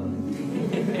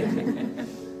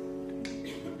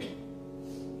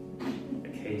 A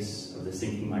case of the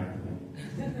sinking microphone.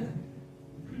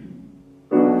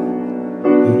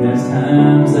 And there's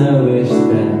times I wish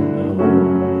that no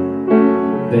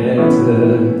one better.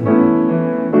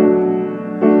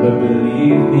 But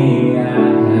believe me,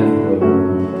 I've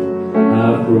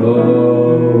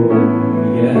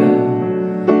grown, yeah.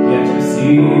 Yet you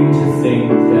seem to think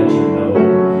that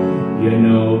you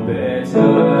know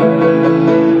better.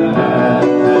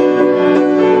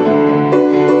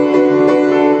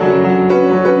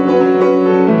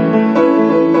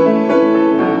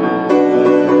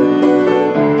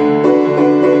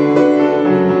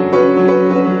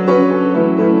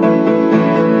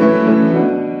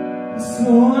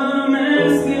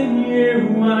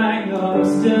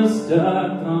 Still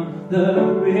stuck on the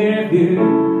rear view.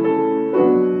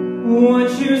 What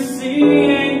you see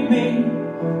ain't me,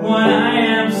 why I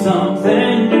am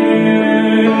something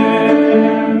new.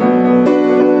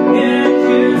 Yet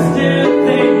you still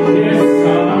think you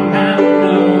somehow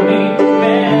know me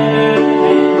better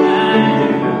than I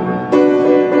do.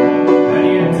 But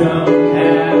you don't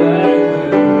have a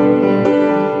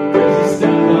clue, 'cause you're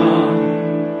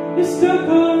stuck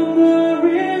on the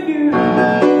rear view.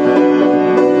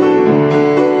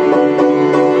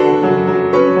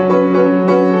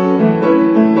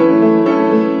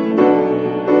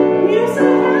 Yes, I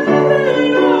have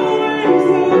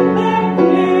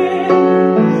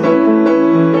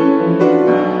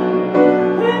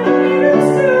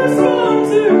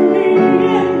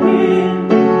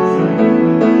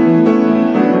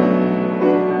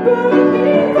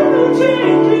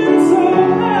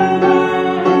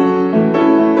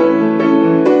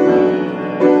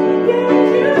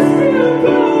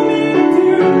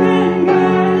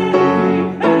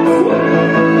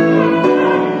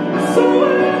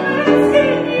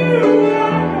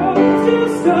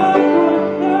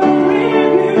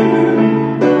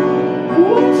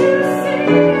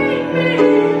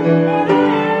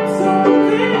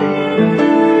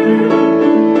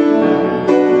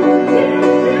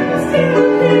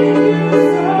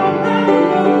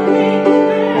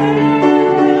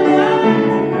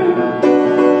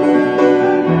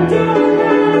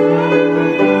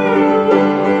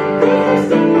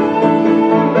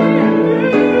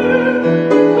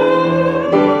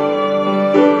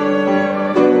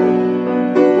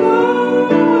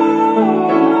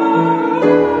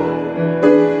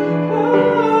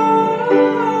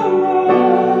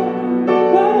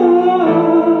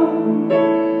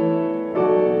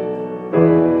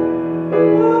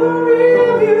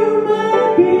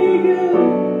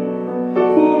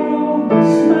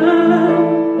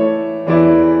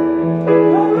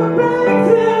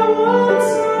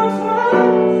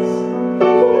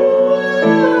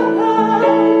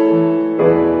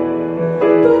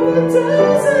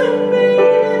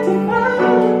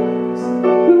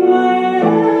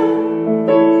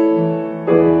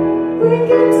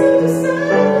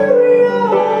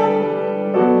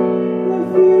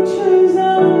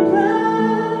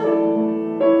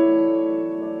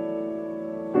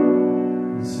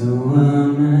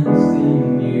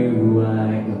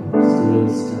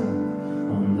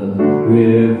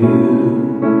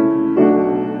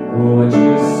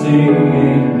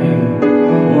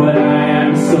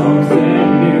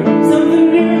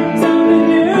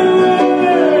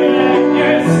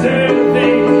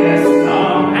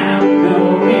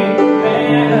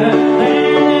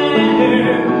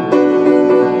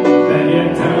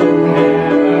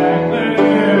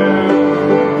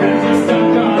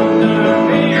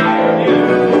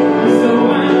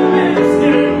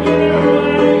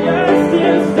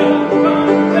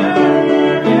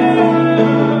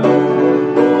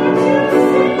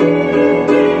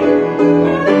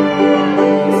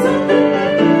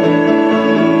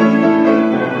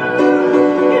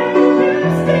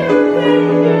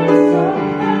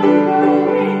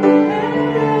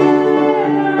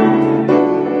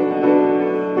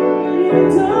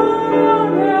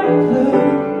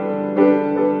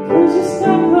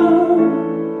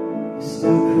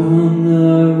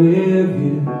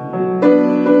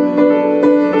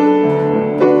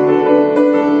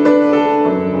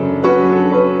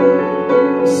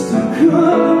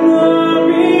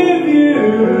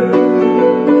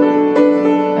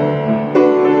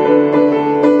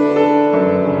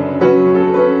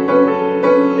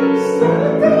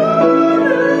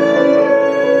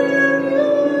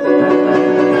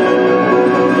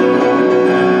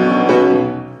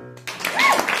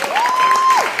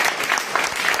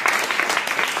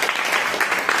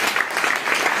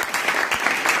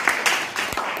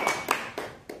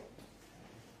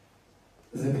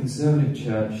The conservative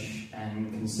church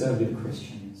and conservative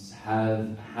Christians have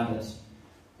a habit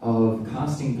of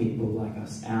casting people like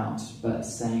us out, but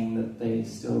saying that they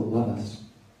still love us.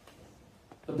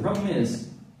 The problem is,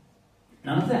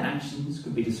 none of their actions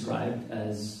could be described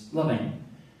as loving,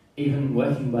 even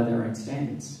working by their own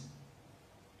standards.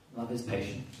 Love is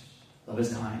patient. Love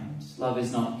is kind. Love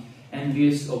is not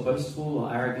envious or boastful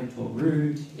or arrogant or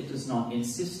rude. It does not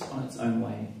insist on its own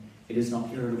way. It is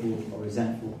not irritable or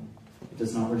resentful. It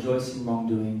does not rejoice in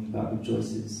wrongdoing, but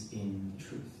rejoices in the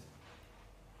truth.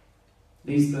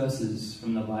 These verses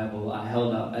from the Bible are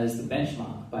held up as the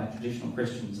benchmark by traditional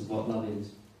Christians of what love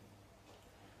is.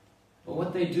 But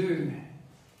what they do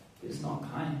is not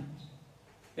kind.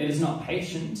 It is not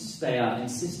patient. They are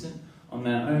insistent on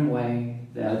their own way.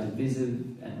 They are divisive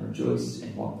and rejoice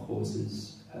in what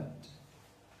causes hurt.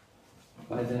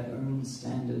 By their own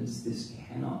standards, this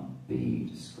cannot be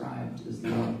described as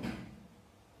love.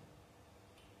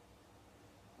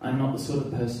 I'm not the sort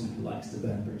of person who likes to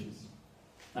burn bridges.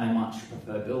 I much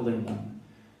prefer building them.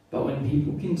 But when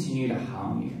people continue to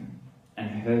harm you and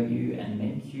hurt you and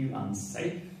make you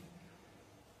unsafe,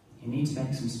 you need to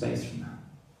make some space from that.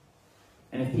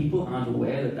 And if people aren't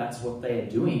aware that that's what they are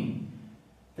doing,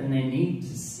 then they need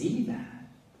to see that,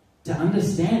 to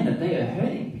understand that they are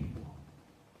hurting people.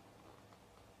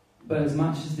 But as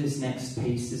much as this next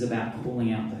piece is about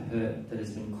calling out the hurt that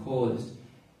has been caused,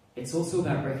 it's also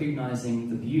about recognizing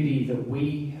the beauty that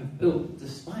we have built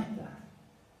despite that.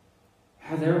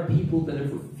 How there are people that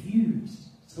have refused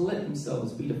to let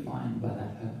themselves be defined by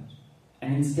that hurt,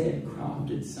 and instead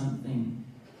crafted something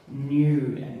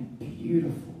new and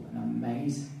beautiful and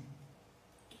amazing.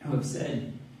 Who have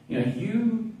said,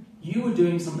 you were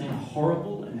doing something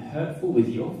horrible and hurtful with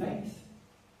your faith,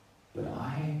 but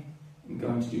I am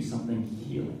going to do something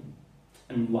healing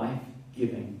and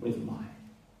life-giving with mine.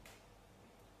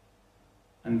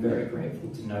 I'm very grateful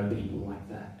to know people like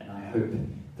that, and I hope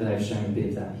that I've shown a bit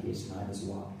of that here tonight as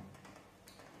well.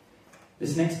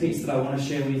 This next piece that I want to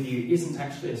share with you isn't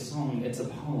actually a song, it's a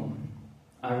poem.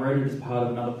 I wrote it as part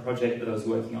of another project that I was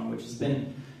working on, which has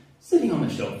been sitting on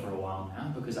the shelf for a while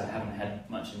now because I haven't had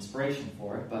much inspiration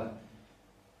for it, but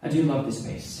I do love this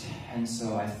piece, and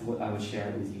so I thought I would share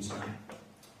it with you tonight.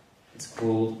 It's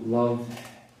called Love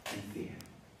and Fear.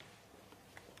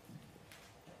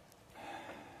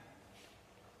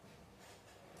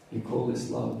 You call this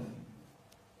love,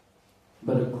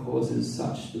 but it causes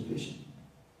such division.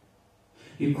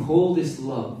 You call this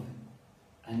love,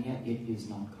 and yet it is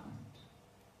not kind.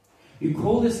 You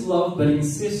call this love, but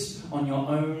insist on your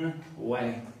own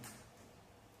way.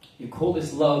 You call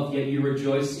this love, yet you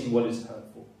rejoice in what is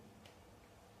hurtful.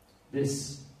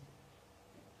 This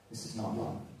is not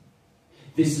love.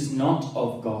 This is not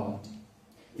of God.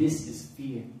 This is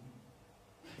fear.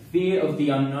 Fear of the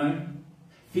unknown,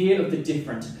 fear of the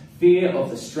different, fear of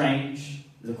the strange,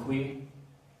 the queer.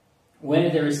 Where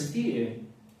there is fear,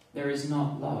 there is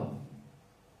not love.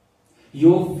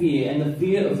 Your fear and the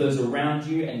fear of those around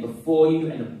you and before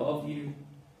you and above you,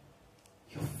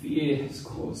 your fear has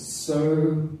caused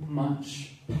so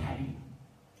much pain,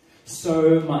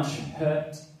 so much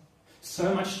hurt,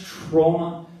 so much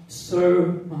trauma,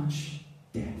 so much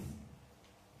death.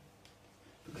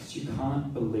 Because you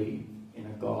can't believe in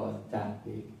a God that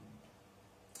big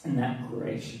and that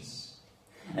gracious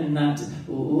and that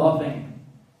loving.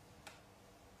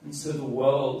 And so the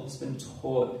world has been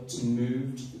taught to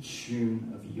move to the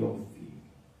tune of your fear.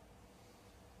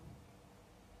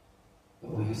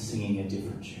 But we are singing a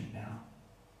different tune now.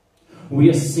 We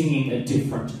are singing a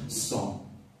different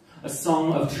song. A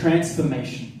song of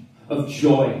transformation, of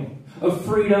joy, of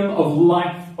freedom, of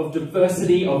life, of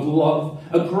diversity, of love.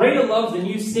 A greater love than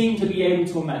you seem to be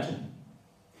able to imagine.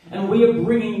 And we are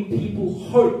bringing people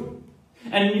hope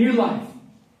and new life.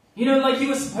 Like you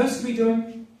were supposed to be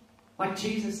doing. Like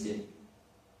Jesus did.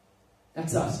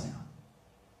 That's us now.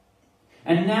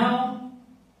 And now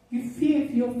you fear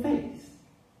for your faith.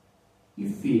 You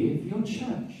fear for your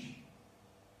church.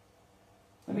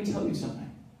 Let me tell you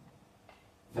something.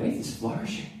 Faith is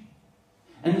flourishing.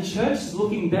 And the church is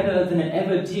looking better than it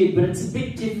ever did, but it's a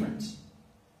bit different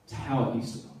to how it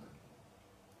used to look.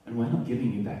 And we're not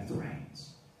giving you back the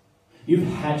reins. You've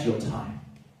had your time.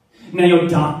 Now you're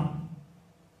done.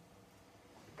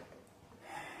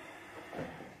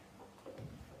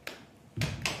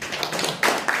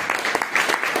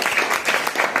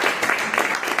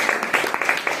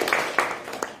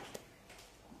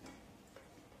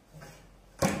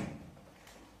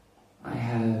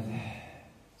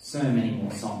 So many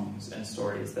more songs and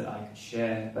stories that I could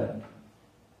share, but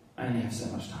I only have so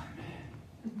much time.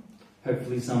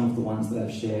 Hopefully some of the ones that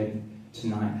I've shared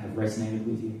tonight have resonated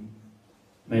with you.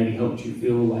 maybe helped you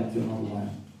feel like you're not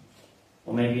alone,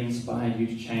 or maybe inspired you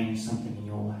to change something in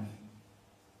your life.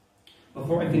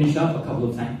 Before I finish up, a couple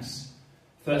of thanks.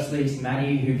 Firstly, to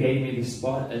Maddie, who gave me this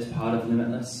spot as part of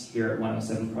Limitless here at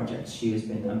 107 Project. She has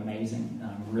been amazing,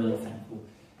 and I'm really thankful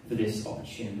for this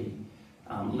opportunity.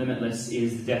 Limitless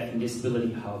is the Deaf and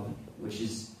Disability Hub, which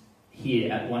is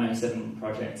here at 107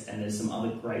 Project, and there's some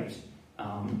other great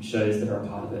shows that are a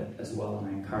part of it as well, and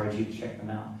I encourage you to check them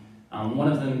out.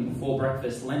 One of them, before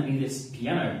breakfast, lent me this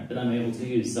piano that I'm able to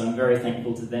use, so I'm very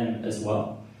thankful to them as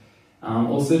well.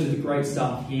 Also to the great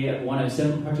staff here at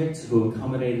 107 Project who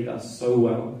accommodated us so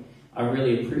well. I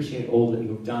really appreciate all that you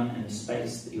have done and the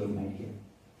space that you have made here.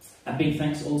 A big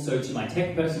thanks also to my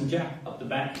tech person, Jack, up the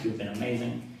back, who have been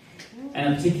amazing.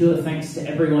 And a particular thanks to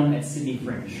everyone at Sydney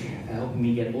Fringe for helping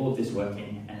me get all of this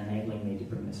working and enabling me to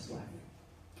bring this to life.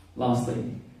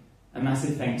 Lastly, a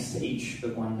massive thanks to each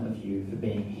one of you for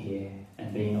being here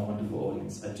and being a wonderful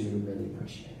audience. I do really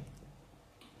appreciate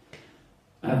it.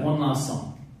 I have one last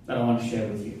song that I want to share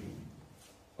with you.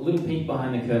 A little peek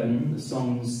behind the curtain, the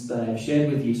songs that I've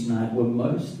shared with you tonight were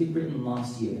mostly written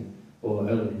last year or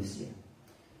earlier this year.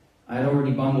 I had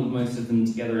already bundled most of them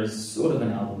together as sort of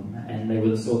an album, and they were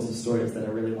the sorts of stories that I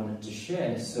really wanted to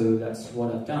share, so that's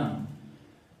what I've done.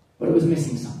 But it was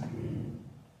missing something.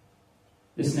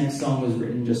 This next song was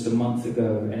written just a month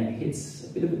ago, and it hits a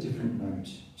bit of a different note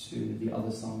to the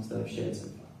other songs that I've shared so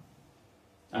far.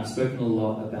 I've spoken a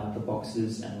lot about the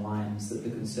boxes and lines that the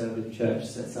conservative church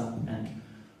sets up and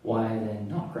why they're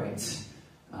not great.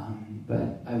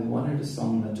 But I wanted a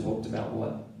song that talked about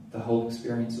what the whole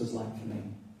experience was like for me.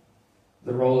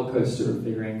 The roller coaster of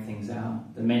figuring things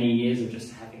out, the many years of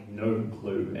just having no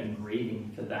clue and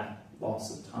grieving for that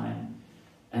loss of time,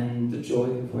 and the joy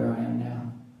of where I am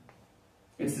now.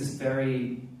 It's this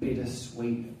very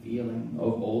bittersweet feeling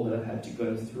of all that I've had to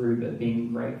go through, but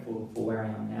being grateful for where I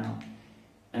am now.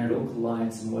 And it all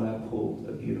collides in what I called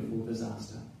a beautiful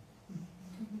disaster.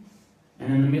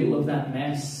 And in the middle of that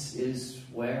mess is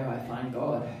where I find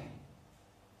God.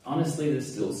 Honestly, there's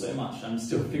still so much I'm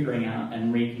still figuring out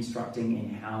and reconstructing in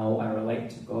how I relate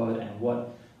to God and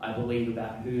what I believe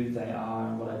about who they are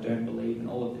and what I don't believe and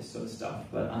all of this sort of stuff.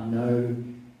 But I know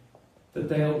that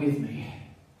they are with me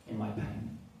in my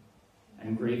pain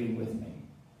and grieving with me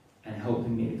and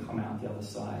helping me to come out the other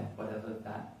side, whatever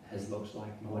that has looked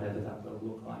like and whatever that will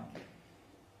look like.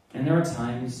 And there are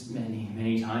times, many,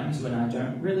 many times, when I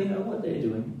don't really know what they're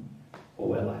doing or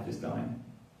where life is going.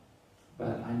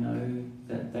 But I know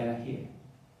that they are here,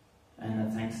 and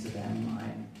that thanks to them,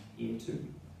 I'm here too.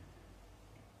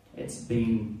 It's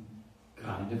been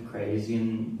kind of crazy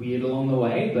and weird along the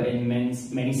way, but in many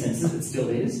senses it still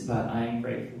is, but I am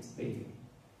grateful to be here.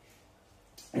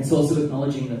 It's also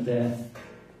acknowledging that there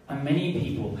are many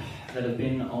people that have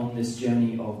been on this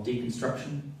journey of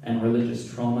deconstruction and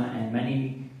religious trauma, and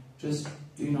many just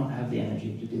do not have the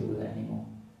energy to deal with it anymore.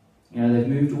 You know, they've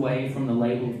moved away from the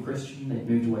label of Christian, they've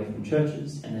moved away from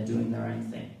churches, and they're doing their own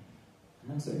thing.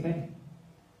 And that's okay.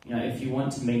 You know, if you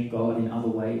want to meet God in other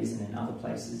ways and in other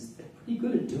places, they're pretty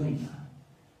good at doing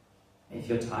that. If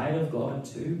you're tired of God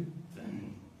too,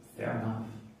 then fair enough.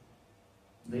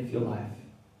 Live your life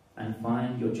and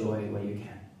find your joy where you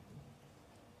can.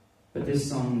 But this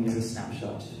song is a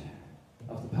snapshot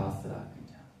of the path that I've been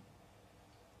down.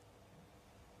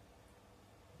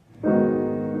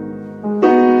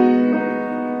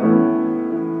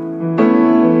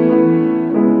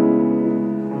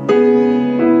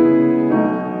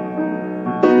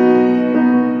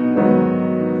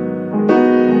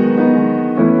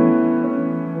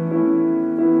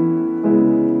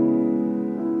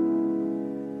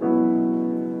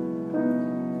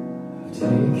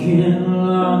 Taken a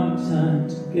long time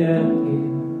to get here,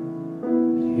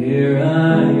 but here I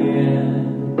am.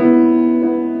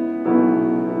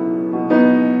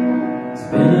 It's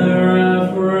been a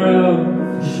rough road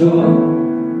for sure,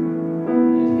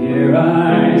 and here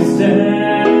I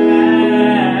stand.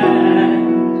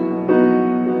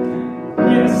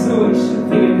 Yes, I wish I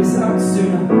figured this out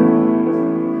sooner.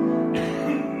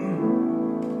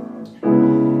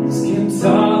 Skipped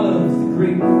all of the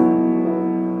grief,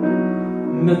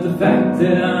 but the fact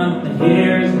that I'm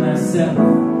here as myself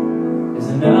is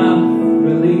enough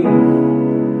relief.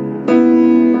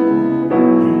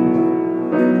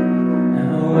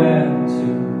 Now where to,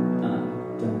 I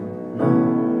don't know.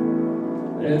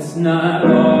 But it's not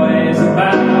always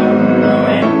about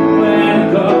knowing where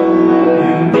to go.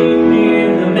 You meet me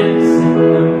in the mess, in the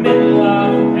middle of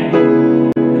the pain.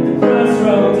 At the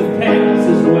crossroads of chaos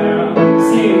is where I'll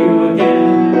see you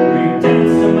again. We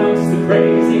danced amongst the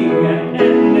crazy and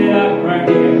ended up right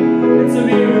here. It's a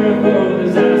beautiful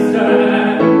disaster.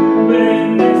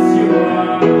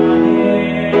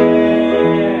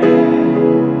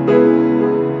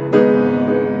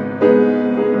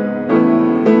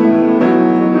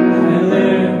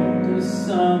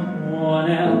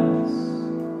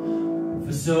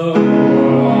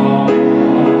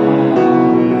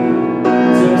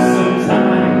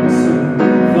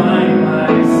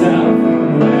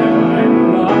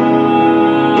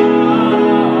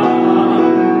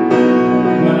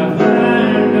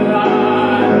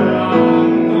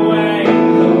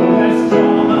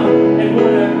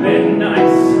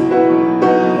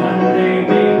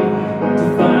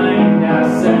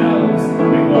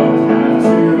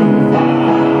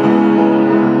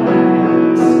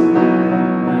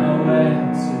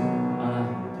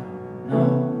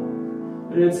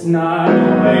 it's not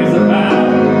always about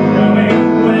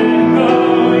knowing where to go.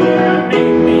 You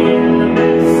meet me in the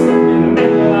mess, in the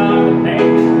middle of the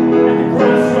pain, at the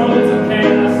crossroads of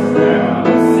chaos is where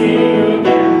I'll see you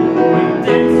again. We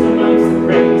danced amongst the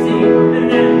crazy and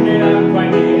ended up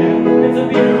right here. It's a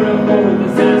beautiful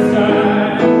disaster,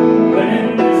 but in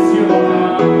this you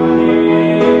are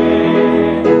near.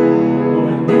 Oh,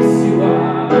 in this you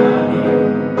are near.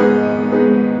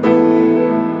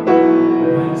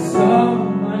 When so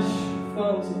much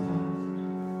falls apart,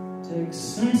 take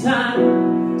some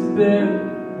time to build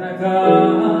back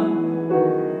up.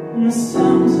 And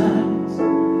sometimes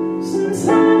it's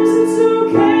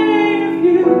okay if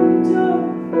you don't.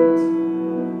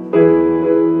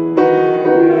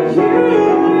 But you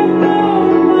have known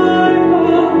my heart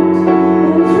all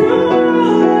through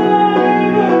all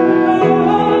I've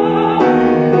overcome.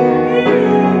 You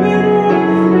have been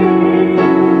with me,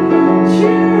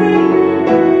 cheering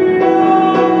me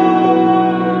on.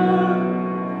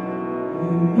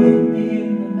 You meet me in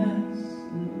the mess,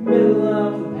 in the middle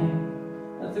of the pain,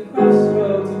 at the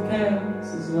crossroads of chaos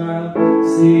is where I'll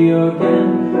see you again.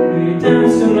 We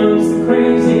danced amongst the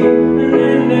crazy and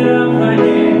ended up right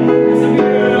here. It's a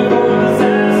beautiful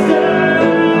disaster.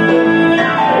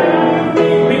 You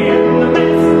meet me in the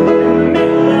mess, in the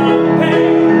middle of the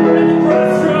pain, at the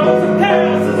crossroads of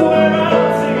chaos is where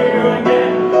I'll see you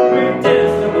again. We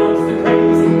danced amongst the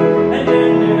crazy and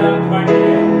ended up right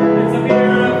here. It's a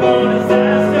beautiful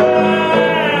disaster,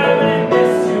 but in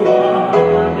this you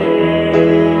are near.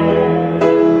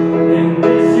 In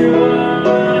this you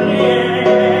are near.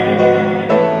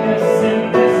 Yes, in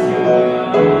this you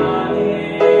are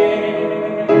near.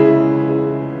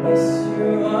 This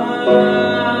you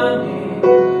are near.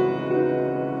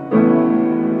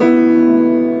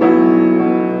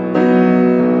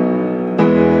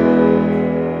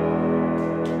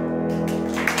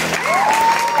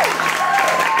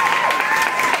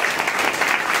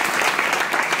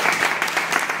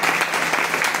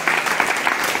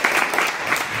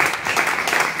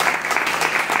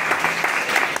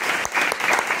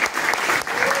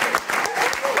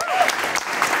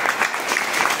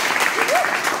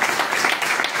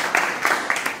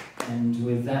 And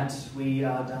with that, we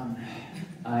are done.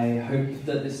 I hope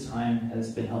that this time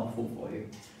has been helpful for you.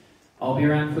 I'll be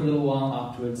around for a little while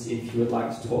afterwards if you would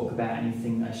like to talk about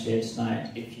anything I shared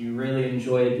tonight. If you really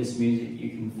enjoyed this music, you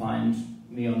can find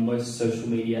me on most social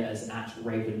media as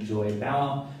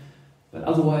 @RavenJoyBauer. But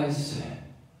otherwise,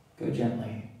 go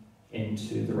gently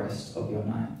into the rest of your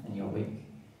night and your week.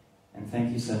 And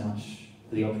thank you so much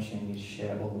for the opportunity to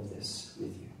share all of this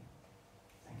with you.